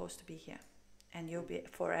you're supposed to be here. And you'll be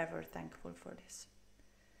forever thankful for this.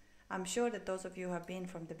 I'm sure that those of you who have been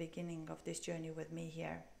from the beginning of this journey with me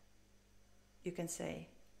here, you can say,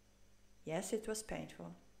 yes, it was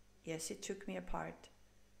painful. Yes, it took me apart.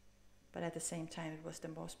 But at the same time, it was the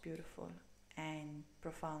most beautiful and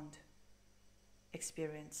profound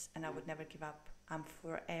experience. And I would never give up. I'm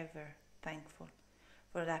forever thankful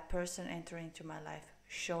for that person entering into my life,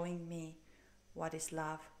 showing me what is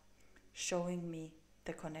love, showing me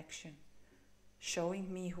the connection,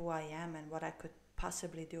 showing me who I am and what I could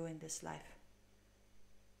possibly do in this life.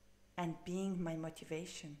 and being my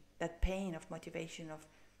motivation, that pain of motivation of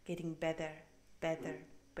getting better, better,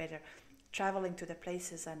 better, traveling to the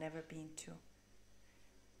places I've never been to.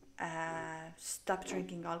 Stop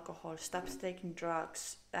drinking alcohol, stop taking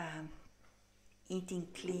drugs, eating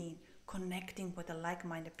clean, connecting with the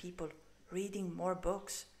like-minded people, reading more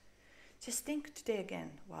books. Just think today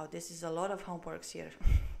again, wow, this is a lot of homeworks here.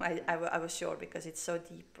 I was sure, because it's so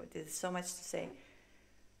deep, there's so much to say.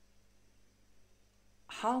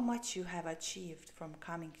 How much you have achieved from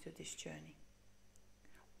coming to this journey.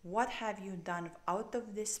 What have you done out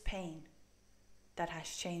of this pain that has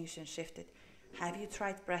changed and shifted? Have you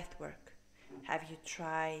tried breath work? Have you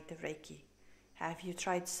tried the Reiki? Have you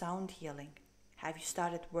tried sound healing? Have you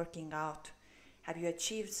started working out? Have you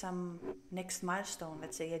achieved some next milestone,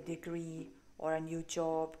 let's say a degree or a new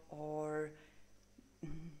job or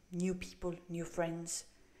new people, new friends?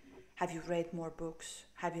 Have you read more books?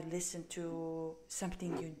 Have you listened to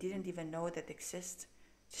something you didn't even know that exists?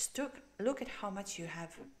 Just look at how much you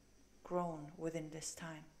have grown within this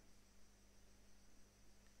time.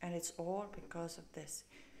 And it's all because of this.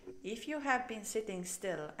 If you have been sitting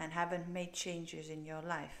still and haven't made changes in your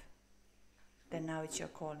life, then now it's your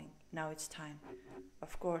calling. Now it's time.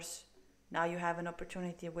 Of course, now you have an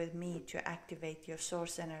opportunity with me to activate your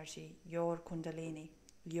source energy, your kundalini,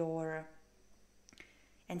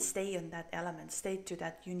 and stay in that element, stay to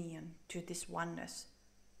that union, to this oneness.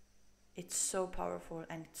 It's so powerful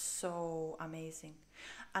and it's so amazing.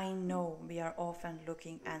 I know we are often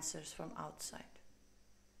looking answers from outside.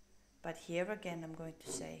 But here again, I'm going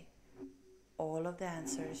to say, all of the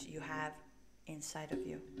answers you have inside of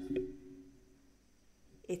you.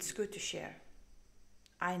 It's good to share.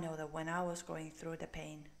 I know that when I was going through the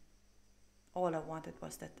pain, all I wanted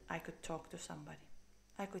was that I could talk to somebody.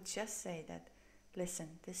 I could just say that, listen,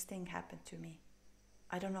 this thing happened to me.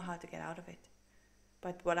 I don't know how to get out of it.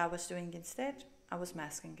 But what I was doing instead, I was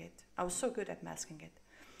masking it. I was so good at masking it.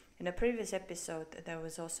 In a previous episode, there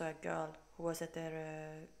was also a girl who was at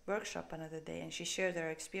their workshop another day, and she shared her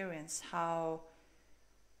experience, how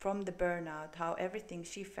from the burnout, how everything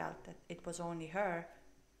she felt that it was only her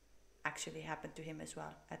actually happened to him as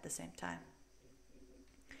well at the same time.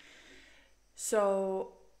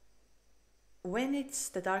 So when it's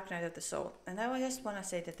the dark night of the soul, and I just want to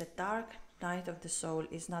say that the dark night of the soul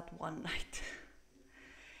is not one night.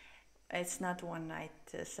 It's not one night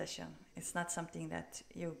session. It's not something that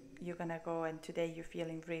you're gonna go and today you're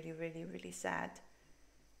feeling really, really, really sad,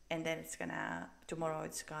 and then tomorrow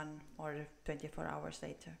it's gone, or 24 hours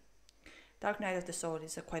later. Dark night of the soul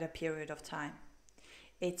is quite a period of time.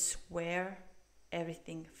 It's where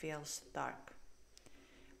everything feels dark,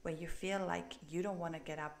 where you feel like you don't want to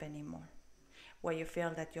get up anymore, where you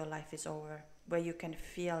feel that your life is over, where you can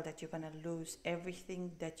feel that you're gonna lose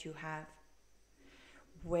everything that you have,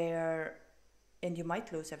 and you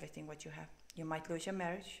might lose everything what you have. You might lose your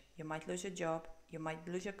marriage, you might lose your job, you might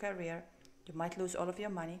lose your career, you might lose all of your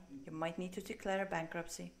money, you might need to declare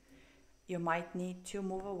bankruptcy, you might need to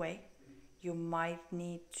move away, you might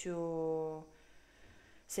need to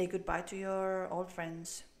say goodbye to your old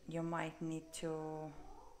friends, you might need to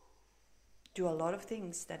do a lot of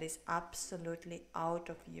things that is absolutely out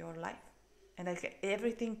of your life. And like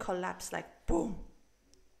everything collapsed, like boom.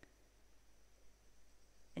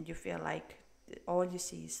 And you feel like all you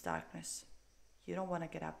see is darkness. You don't want to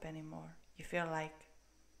get up anymore. You feel like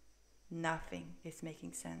nothing is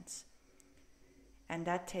making sense. And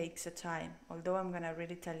that takes a time. Although I'm going to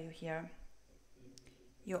really tell you here,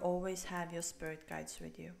 you always have your spirit guides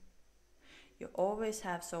with you. You always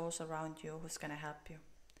have souls around you who's going to help you.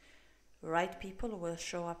 Right people will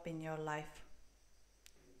show up in your life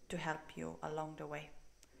to help you along the way.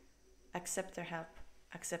 Accept their help.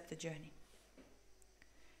 Accept the journey.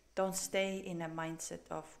 Don't stay in a mindset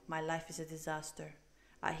of my life is a disaster.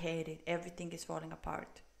 I hate it. Everything is falling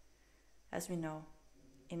apart. As we know,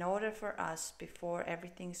 in order for us, before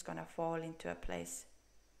everything's gonna fall into a place,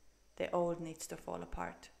 the old needs to fall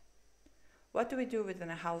apart. What do we do within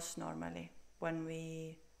a house normally when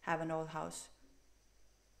we have an old house?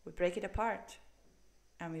 We break it apart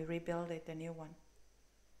and we rebuild it, a new one.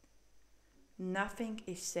 Nothing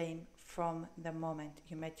is same from the moment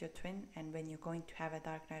you met your twin and when you're going to have a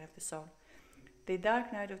dark night of the soul. The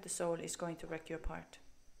dark night of the soul is going to wreck you apart.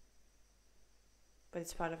 But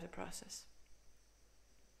it's part of the process.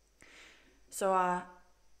 So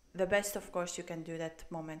the best, of course, you can do that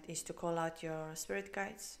moment is to call out your spirit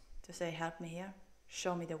guides, to say, help me here,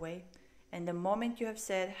 show me the way. And the moment you have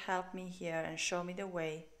said, help me here and show me the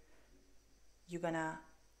way, you're gonna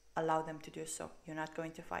allow them to do so. You're not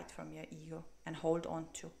going to fight from your ego and hold on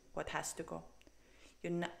to what has to go.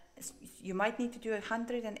 You might need to do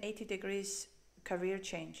 180 degrees career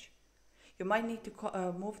change. You might need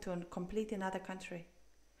to move to a complete another country.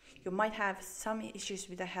 You might have some issues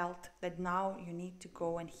with the health that now you need to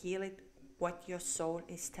go and heal it, what your soul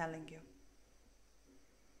is telling you.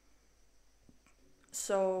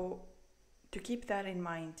 So to keep that in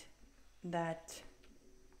mind, that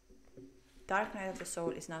dark night of the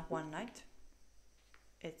soul is not one night.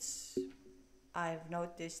 I've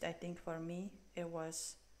noticed, I think for me, it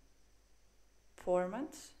was 4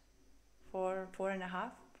 months,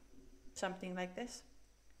 4.5, something like this.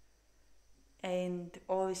 And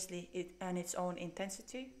obviously it on its own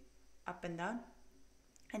intensity, up and down.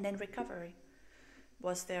 And then recovery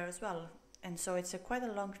was there as well. And so it's quite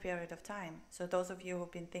a long period of time. So those of you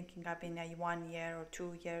who've been thinking I've been 1 year or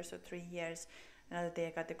 2 years or 3 years, another day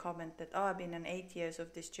I got the comment that, I've been in 8 years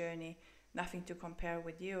of this journey, nothing to compare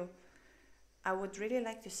with you. I would really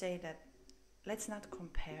like to say that let's not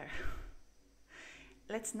compare.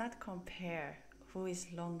 Let's not compare who is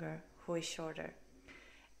longer, who is shorter.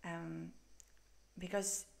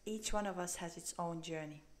 Because each one of us has its own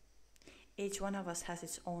journey. Each one of us has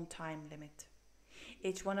its own time limit.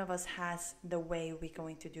 Each one of us has the way we're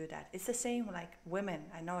going to do that. It's the same like women.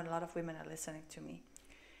 I know a lot of women are listening to me,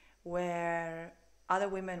 where other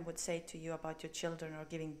women would say to you about your children or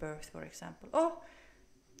giving birth, for example.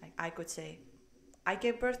 Like I could say, I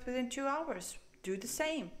gave birth within 2 hours. Do the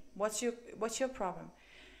same. What's your problem?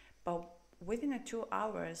 But within 2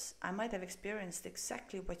 hours, I might have experienced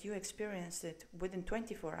exactly what you experienced it within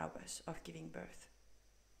 24 hours of giving birth.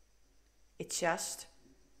 It's just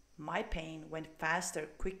my pain went faster,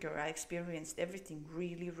 quicker. I experienced everything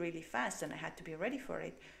really, really fast and I had to be ready for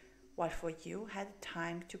it. While for you, had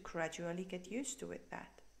time to gradually get used to it.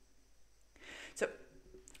 So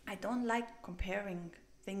I don't like comparing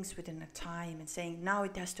things within a time and saying, now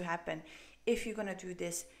it has to happen. If you're going to do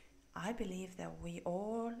this, I believe that we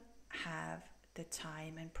all have the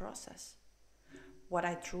time and process. What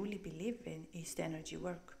I truly believe in is the energy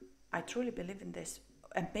work. I truly believe in this.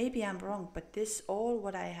 And maybe I'm wrong, but this all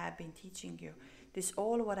what I have been teaching you, this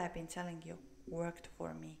all what I've been telling you worked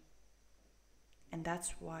for me. And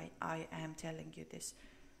that's why I am telling you this.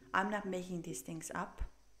 I'm not making these things up.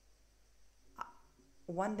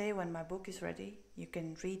 One day when my book is ready, you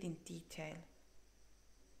can read in detail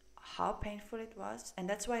how painful it was. And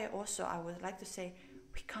that's why I would like to say,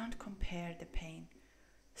 we can't compare the pain.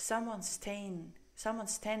 Someone's 10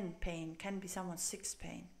 pain can be someone's 6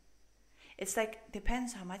 pain. It's like,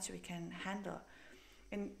 depends how much we can handle.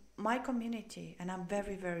 In my community, and I'm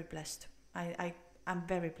very, very blessed. I'm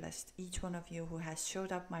very blessed. Each one of you who has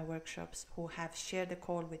showed up my workshops, who have shared the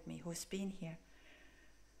call with me, who's been here.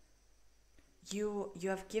 You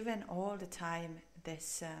have given all the time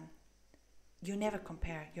this, you never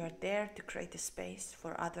compare. You're there to create a space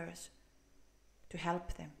for others, to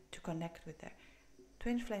help them, to connect with them.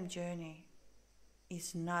 Twin Flame Journey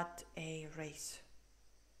is not a race.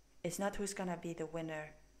 It's not who's going to be the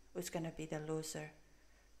winner, who's going to be the loser.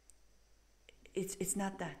 It's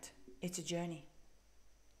not that. It's a journey.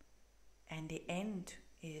 And the end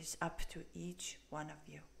is up to each one of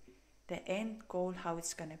you. The end goal, how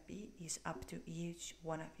it's going to be, is up to each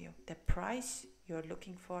one of you. The price you're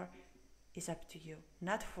looking for is up to you.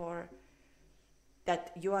 Not for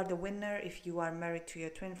that you are the winner if you are married to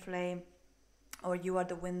your twin flame, or you are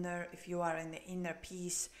the winner if you are in the inner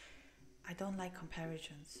peace. I don't like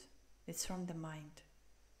comparisons. It's from the mind.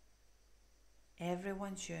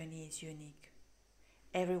 Everyone's journey is unique.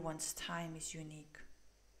 Everyone's time is unique.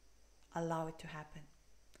 Allow it to happen.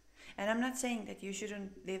 And I'm not saying that you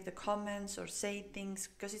shouldn't leave the comments or say things,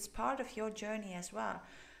 because it's part of your journey as well.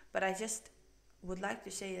 But I just would like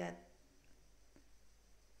to say that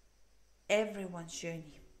everyone's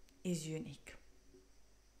journey is unique.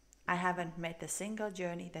 I haven't met a single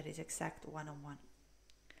journey that is exact one-on-one.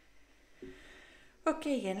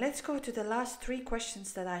 Okay, and let's go to the last 3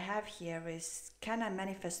 questions that I have here is, can I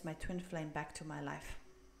manifest my twin flame back to my life?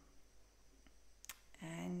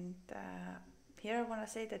 And here I want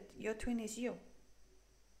to say that your twin is you.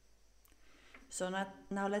 So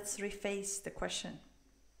now let's rephrase the question.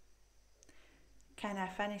 Can I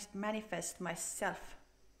manifest myself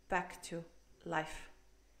back to life?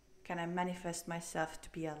 Can I manifest myself to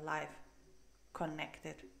be alive,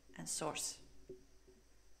 connected, and source?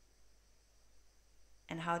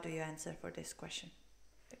 And how do you answer for this question?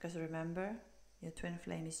 Because remember, your twin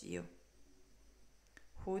flame is you.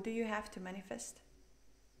 Who do you have to manifest?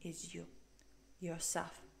 Is you,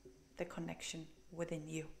 yourself, the connection within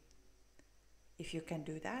you. If you can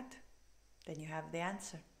do that, then you have the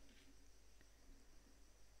answer.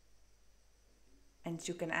 And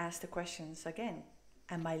you can ask the questions again.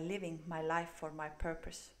 Am I living my life for my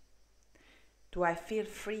purpose? Do I feel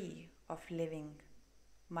free of living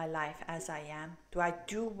my life as I am? Do I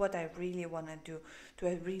do what I really want to do? Do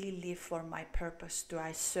I really live for my purpose? Do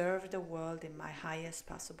I serve the world in my highest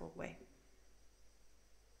possible way?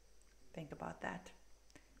 Think about that.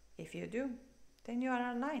 If you do, then you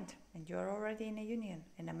are aligned and you are already in a union,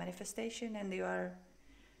 in a manifestation, and you are...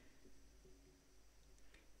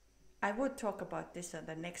 I would talk about this on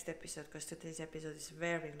the next episode, because today's episode is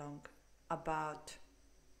very long, about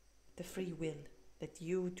the free will, that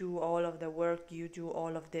you do all of the work, you do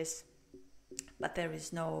all of this, but there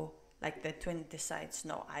is no, like the twin decides,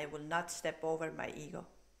 no, I will not step over my ego.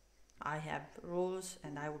 I have rules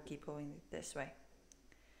and I will keep going this way.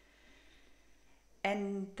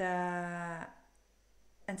 And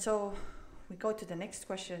so we go to the next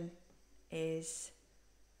question is,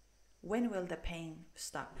 when will the pain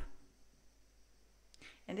stop?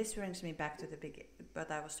 And this brings me back to what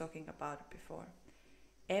I was talking about before.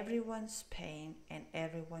 Everyone's pain and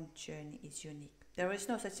everyone's journey is unique. There is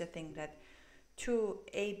no such a thing that to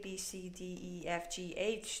A, B, C, D, E, F, G,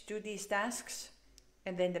 H, do these tasks,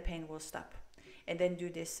 and then the pain will stop. And then do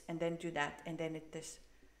this, and then do that, and then this.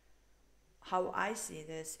 How I see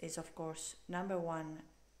this is, of course, number one,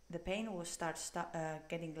 the pain will start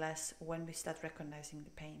getting less when we start recognizing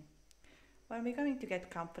the pain. When we're going to get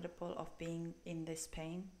comfortable of being in this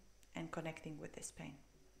pain and connecting with this pain.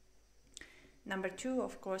 Number two,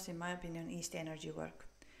 of course, in my opinion, is the energy work.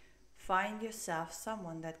 Find yourself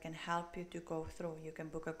someone that can help you to go through. You can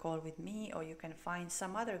book a call with me, or you can find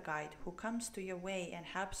some other guide who comes to your way and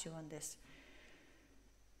helps you on this.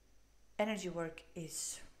 Energy work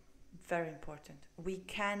is very important. We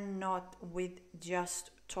cannot, with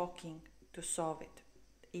just talking, to solve it.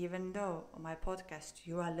 Even though on my podcast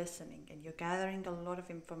you are listening and you're gathering a lot of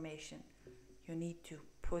information, you need to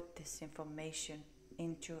put this information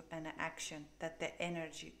into an action that the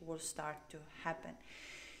energy will start to happen.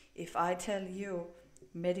 If I tell you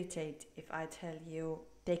meditate, if I tell you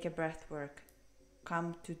take a breath work,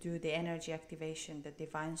 come to do the energy activation, the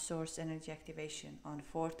Divine Source energy activation on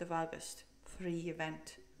 4th of August, free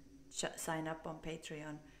event, sign up on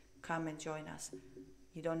Patreon, come and join us.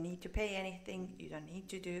 You don't need to pay anything, you don't need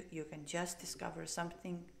to do, you can just discover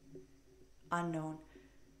something unknown.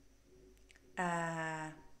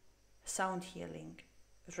 Sound healing,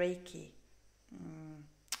 Reiki,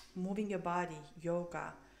 moving your body,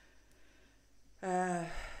 yoga,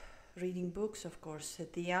 reading books, of course.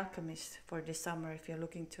 The Alchemist for this summer, if you're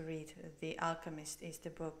looking to read, The Alchemist is the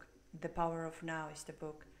book. The Power of Now is the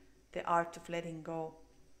book. The Art of Letting Go.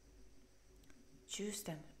 Choose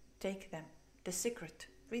them, take them. The Secret.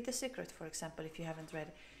 Read The Secret, for example, if you haven't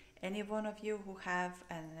read. Any one of you who have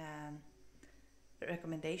a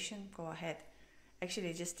recommendation, go ahead.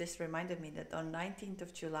 Actually, just this reminded me that on 19th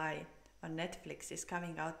of July on Netflix is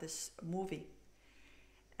coming out this movie.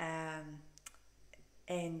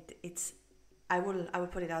 And it's, I will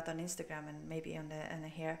put it out on Instagram and maybe on the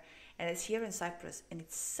here. And it's here in Cyprus, and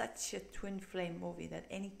it's such a twin flame movie that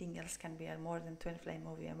anything else can be a more than twin flame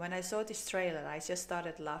movie. And when I saw this trailer, I just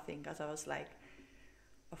started laughing, because I was like,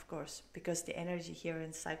 of course, because the energy here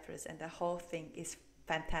in Cyprus and the whole thing is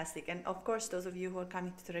fantastic. And of course, those of you who are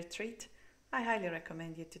coming to the retreat, I highly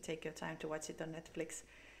recommend you to take your time to watch it on Netflix.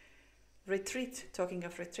 Retreat, talking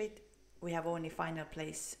of retreat, we have only final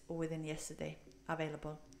place within yesterday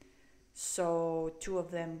available. So 2 of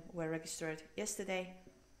them were registered yesterday.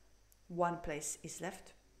 1 place is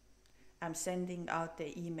left. I'm sending out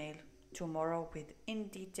the email tomorrow with in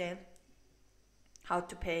detail how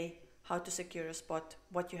to pay, how to secure a spot,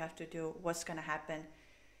 what you have to do, what's going to happen.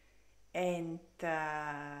 And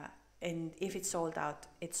if it's sold out,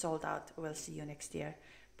 it's sold out. We'll see you next year.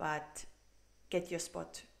 But get your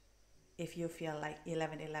spot if you feel like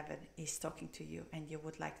 1111 is talking to you and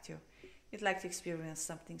you'd like to experience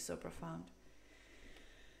something so profound.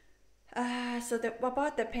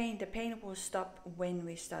 About the pain will stop when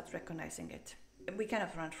we start recognizing it. We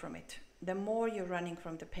cannot run from it. The more you're running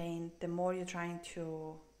from the pain, the more you're trying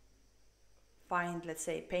to find, let's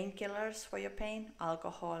say, painkillers for your pain,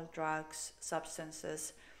 alcohol, drugs,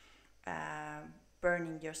 substances,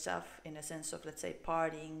 burning yourself in a sense of, let's say,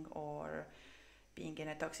 partying or being in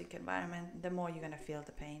a toxic environment, the more you're going to feel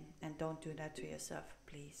the pain. And don't do that to yourself,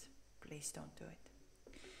 please. Please don't do it.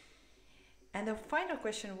 And the final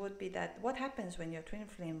question would be that what happens when your twin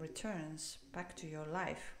flame returns back to your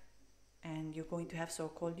life and you're going to have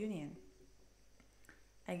so-called union?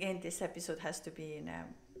 Again, this episode has to be in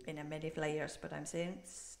a many layers, but I'm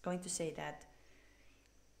going to say that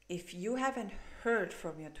if you haven't heard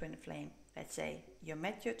from your twin flame, let's say you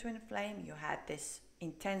met your twin flame, you had this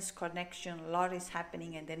intense connection, a lot is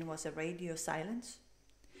happening, and then was a radio silence.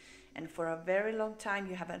 And for a very long time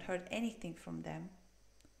you haven't heard anything from them.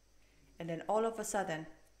 And then all of a sudden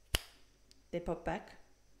they pop back.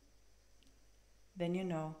 Then you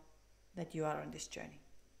know that you are on this journey.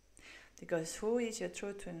 Because who is your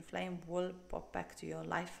true twin flame will pop back to your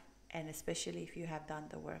life, and especially if you have done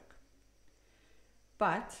the work.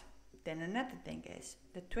 But then another thing is,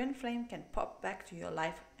 the twin flame can pop back to your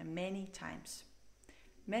life many times.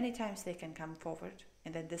 Many times they can come forward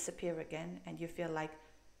and then disappear again, and you feel like,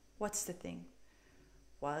 what's the thing?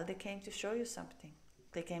 Well, they came to show you something.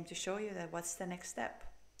 They came to show you that what's the next step.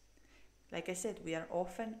 Like I said, we are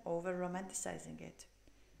often over-romanticizing it.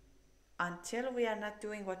 Until we are not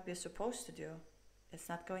doing what we're supposed to do, it's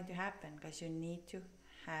not going to happen, because you need to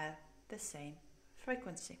have the same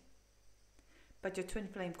frequency. But your twin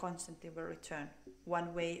flame constantly will return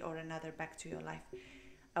one way or another back to your life.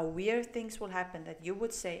 Weird things will happen that you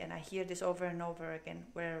would say, and I hear this over and over again,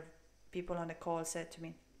 where people on the call said to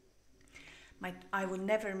me, I will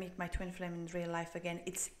never meet my twin flame in real life again.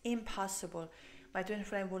 It's impossible. My twin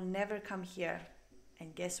flame will never come here.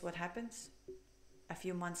 And guess what happens? A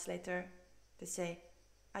few months later, they say,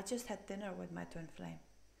 I just had dinner with my twin flame.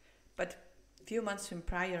 But a few months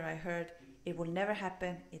prior, I heard, it will never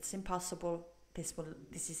happen. It's impossible. This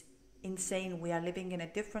is insane. We are living in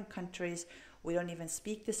different countries. We don't even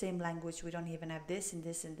speak the same language. We don't even have this and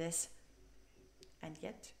this and this. And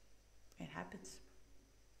yet, it happens.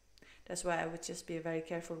 That's why I would just be very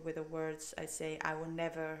careful with the words I say, I will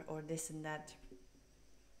never, or this and that.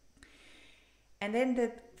 And then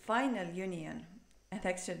the final union, and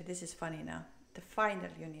actually this is funny now, the final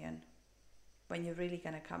union, when you're really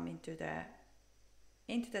going to come into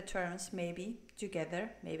the terms, maybe together,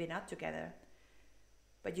 maybe not together,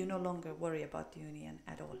 but you no longer worry about the union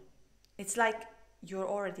at all. It's like you're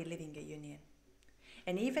already living a union.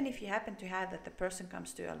 And even if you happen to have that the person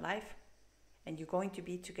comes to your life and you're going to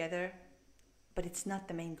be together, but it's not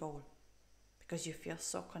the main goal, because you feel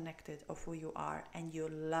so connected of who you are and you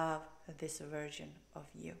love this version of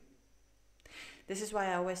you. This is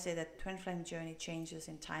why I always say that twin flame journey changes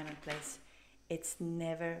in time and place. It's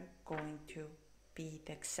never going to be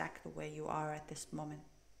the exact way you are at this moment.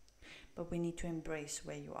 But we need to embrace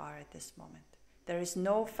where you are at this moment. There is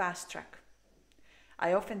no fast track.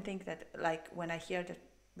 I often think that, like, when I hear that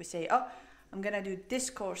we say, oh, I'm going to do this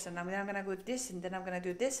course, and I'm going to go this, and then I'm going to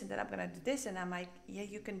do this, and then I'm going to do this, and I'm like, yeah,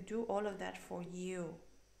 you can do all of that for you.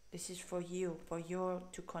 This is for you, for you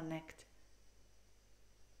to connect.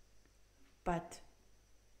 But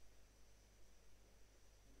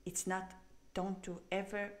it's not, don't do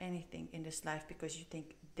ever anything in this life because you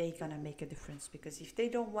think they're going to make a difference. Because if they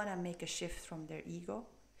don't want to make a shift from their ego,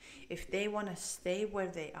 if they want to stay where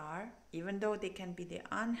they are, even though they can be the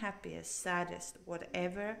unhappiest, saddest,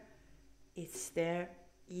 whatever, it's their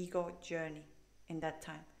ego journey in that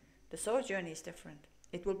time. The soul journey is different.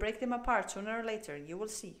 It will break them apart sooner or later. You will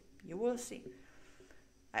see. You will see.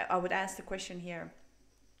 I would ask the question here.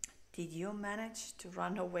 Did you manage to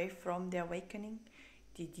run away from the awakening?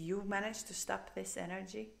 Did you manage to stop this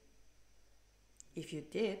energy? If you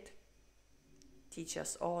did, teach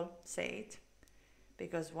us all, say it.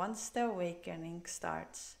 Because once the awakening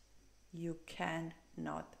starts, you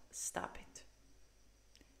cannot stop it.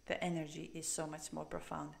 The energy is so much more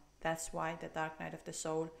profound. That's why the dark night of the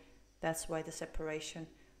soul, that's why the separation,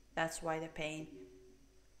 that's why the pain,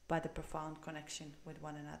 but the profound connection with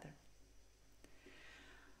one another.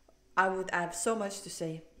 I would have so much to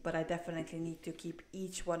say, but I definitely need to keep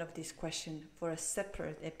each one of these questions for a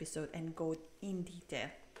separate episode and go in detail.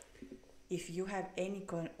 If you have any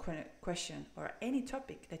question or any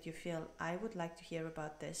topic that you feel I would like to hear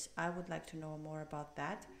about this, I would like to know more about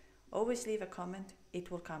that, always leave a comment. It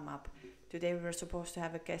will come up. Today we were supposed to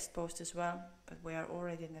have a guest post as well, but we are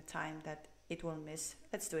already in a time that it will miss.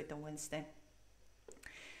 Let's do it on Wednesday.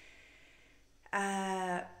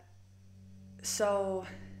 So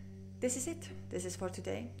this is it. This is for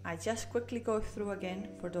today. I just quickly go through again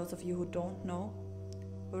for those of you who don't know.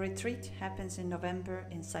 A retreat happens in November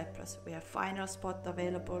in Cyprus. We have final spot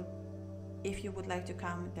available. If you would like to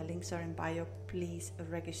come, the links are in bio. Please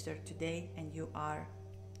register today and you are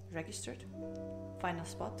registered. Final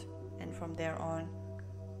spot. And from there on,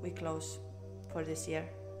 we close for this year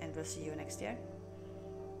and we'll see you next year.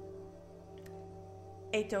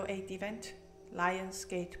 808 event,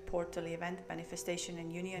 Lionsgate Portal event, Manifestation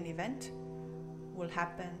and Union event will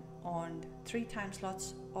happen on 3 time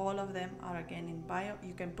slots. All of them are again in bio.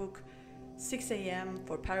 You can book 6 a.m.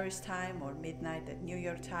 for Paris time or midnight at New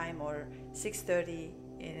York time or 6:30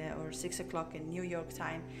 or 6 o'clock in New York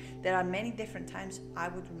time. There are many different times. I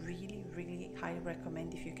would really, really highly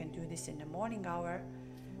recommend if you can do this in the morning hour,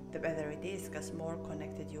 the better it is, because more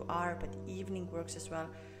connected you are, but evening works as well.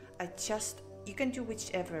 You can do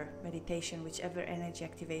whichever meditation, whichever energy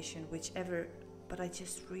activation, but I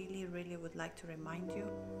just really, really would like to remind you,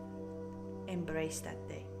 embrace that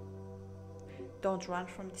day. Don't run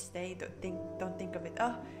from this day. Don't think of it,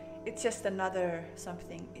 it's just another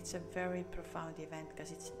something. It's a very profound event,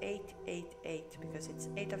 because it's 888, because it's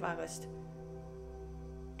 8th of August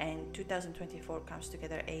and 2024 comes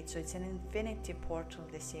together 8, so it's an infinity portal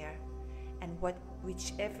this year. And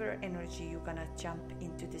whichever energy you're gonna jump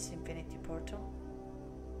into this infinity portal,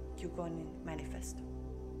 you're gonna manifest.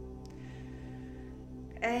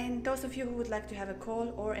 And those of you who would like to have a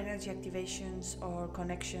call or energy activations or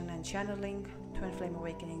connection and channeling,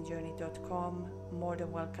 twinflameawakeningjourney.com, more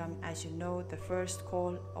than welcome. As you know, the first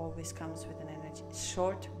call always comes with an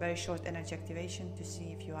very short energy activation to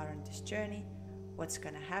see if you are on this journey, what's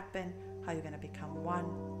going to happen, how you're going to become one.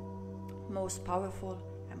 Most powerful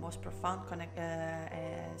and most profound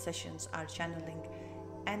sessions are channeling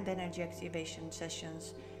and energy activation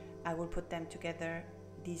sessions. I will put them together.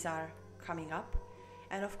 These are coming up.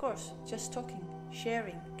 And of course, just talking,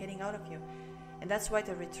 sharing, getting out of you. And that's why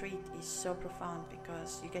the retreat is so profound,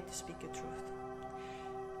 because you get to speak your truth.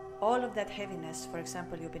 All of that heaviness, for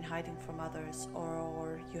example, you've been hiding from others,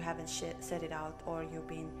 or you haven't said it out, or you've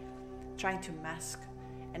been trying to mask,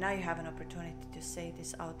 and now you have an opportunity to say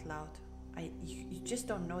this out loud. You just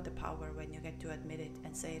don't know the power when you get to admit it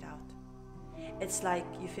and say it out. It's like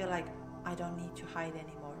you feel like, I don't need to hide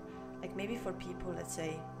anymore. Like maybe for people, let's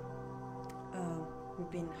say, who've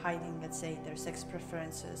been hiding, let's say, their sex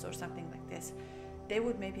preferences or something like this, they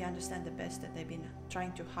would maybe understand the best that they've been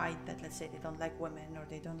trying to hide that, let's say, they don't like women or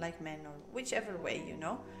they don't like men, or whichever way,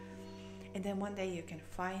 and then one day you can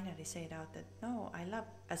finally say it out that, no,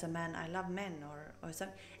 as a man, I love men, or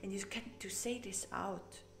something, and you get to say this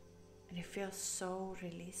out, and it feels so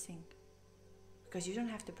releasing, because you don't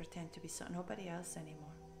have to pretend to be nobody else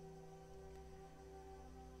anymore.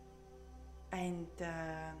 And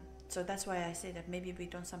so that's why I say that maybe we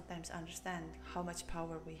don't sometimes understand how much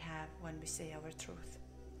power we have when we say our truth.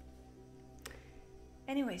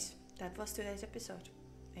 Anyways, that was today's episode.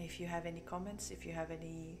 If you have any comments, if you have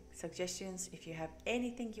any suggestions, if you have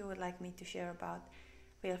anything you would like me to share about,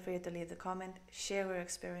 feel free to leave the comment, share your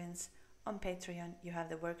experience. On Patreon, you have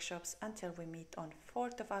the workshops until we meet on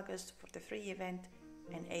 4th of August for the free event,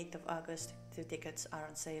 and 8th of August, the tickets are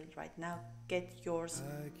on sale right now. Get yours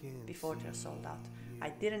before they're sold out. I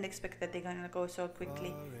didn't expect that they're gonna go so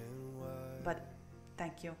quickly, but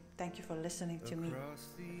thank you. Thank you for listening to me.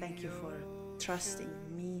 Thank you for trusting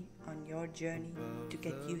me on your journey to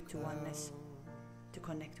get you to oneness, to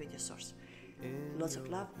connect with your source. Lots of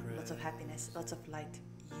love, lots of happiness, lots of light.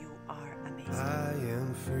 You are amazing. I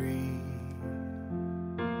am free.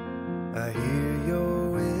 I hear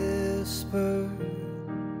your whisper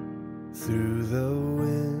through the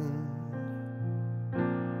wind.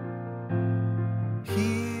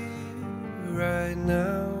 Here right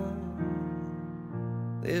now,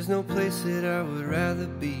 there's no place that I would rather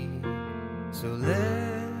be. So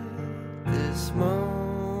let this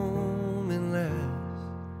moment last.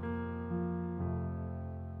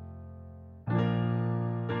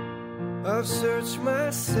 I've searched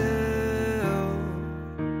myself,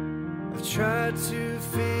 I've tried to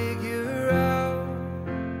figure out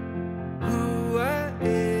who I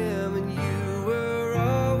am, and you were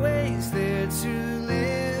always there to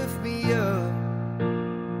lift me up,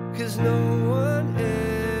 'cause no one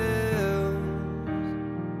else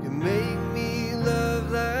can make me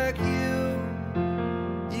love like you.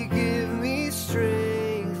 You give me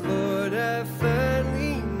strength, Lord, I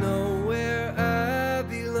finally know where I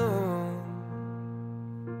belong.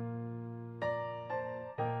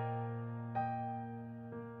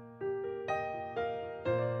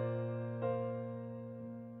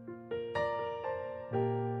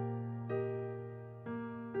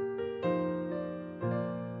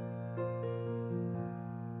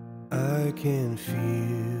 I can feel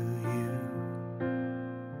you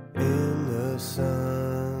in the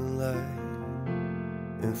sunlight,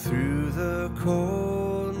 and through the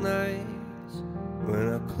cold nights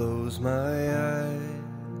when I close my eyes,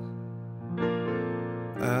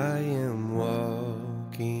 I am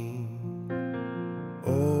walking,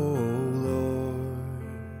 oh Lord,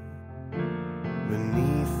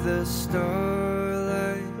 beneath the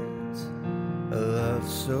starlight, a love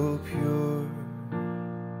so pure.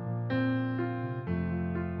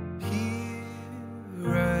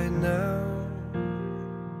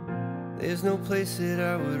 There's no place that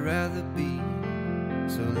I would rather be.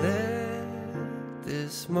 So let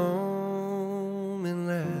this moment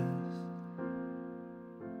last.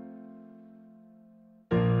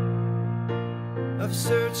 I've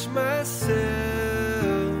searched myself,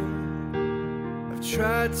 I've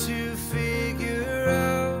tried to figure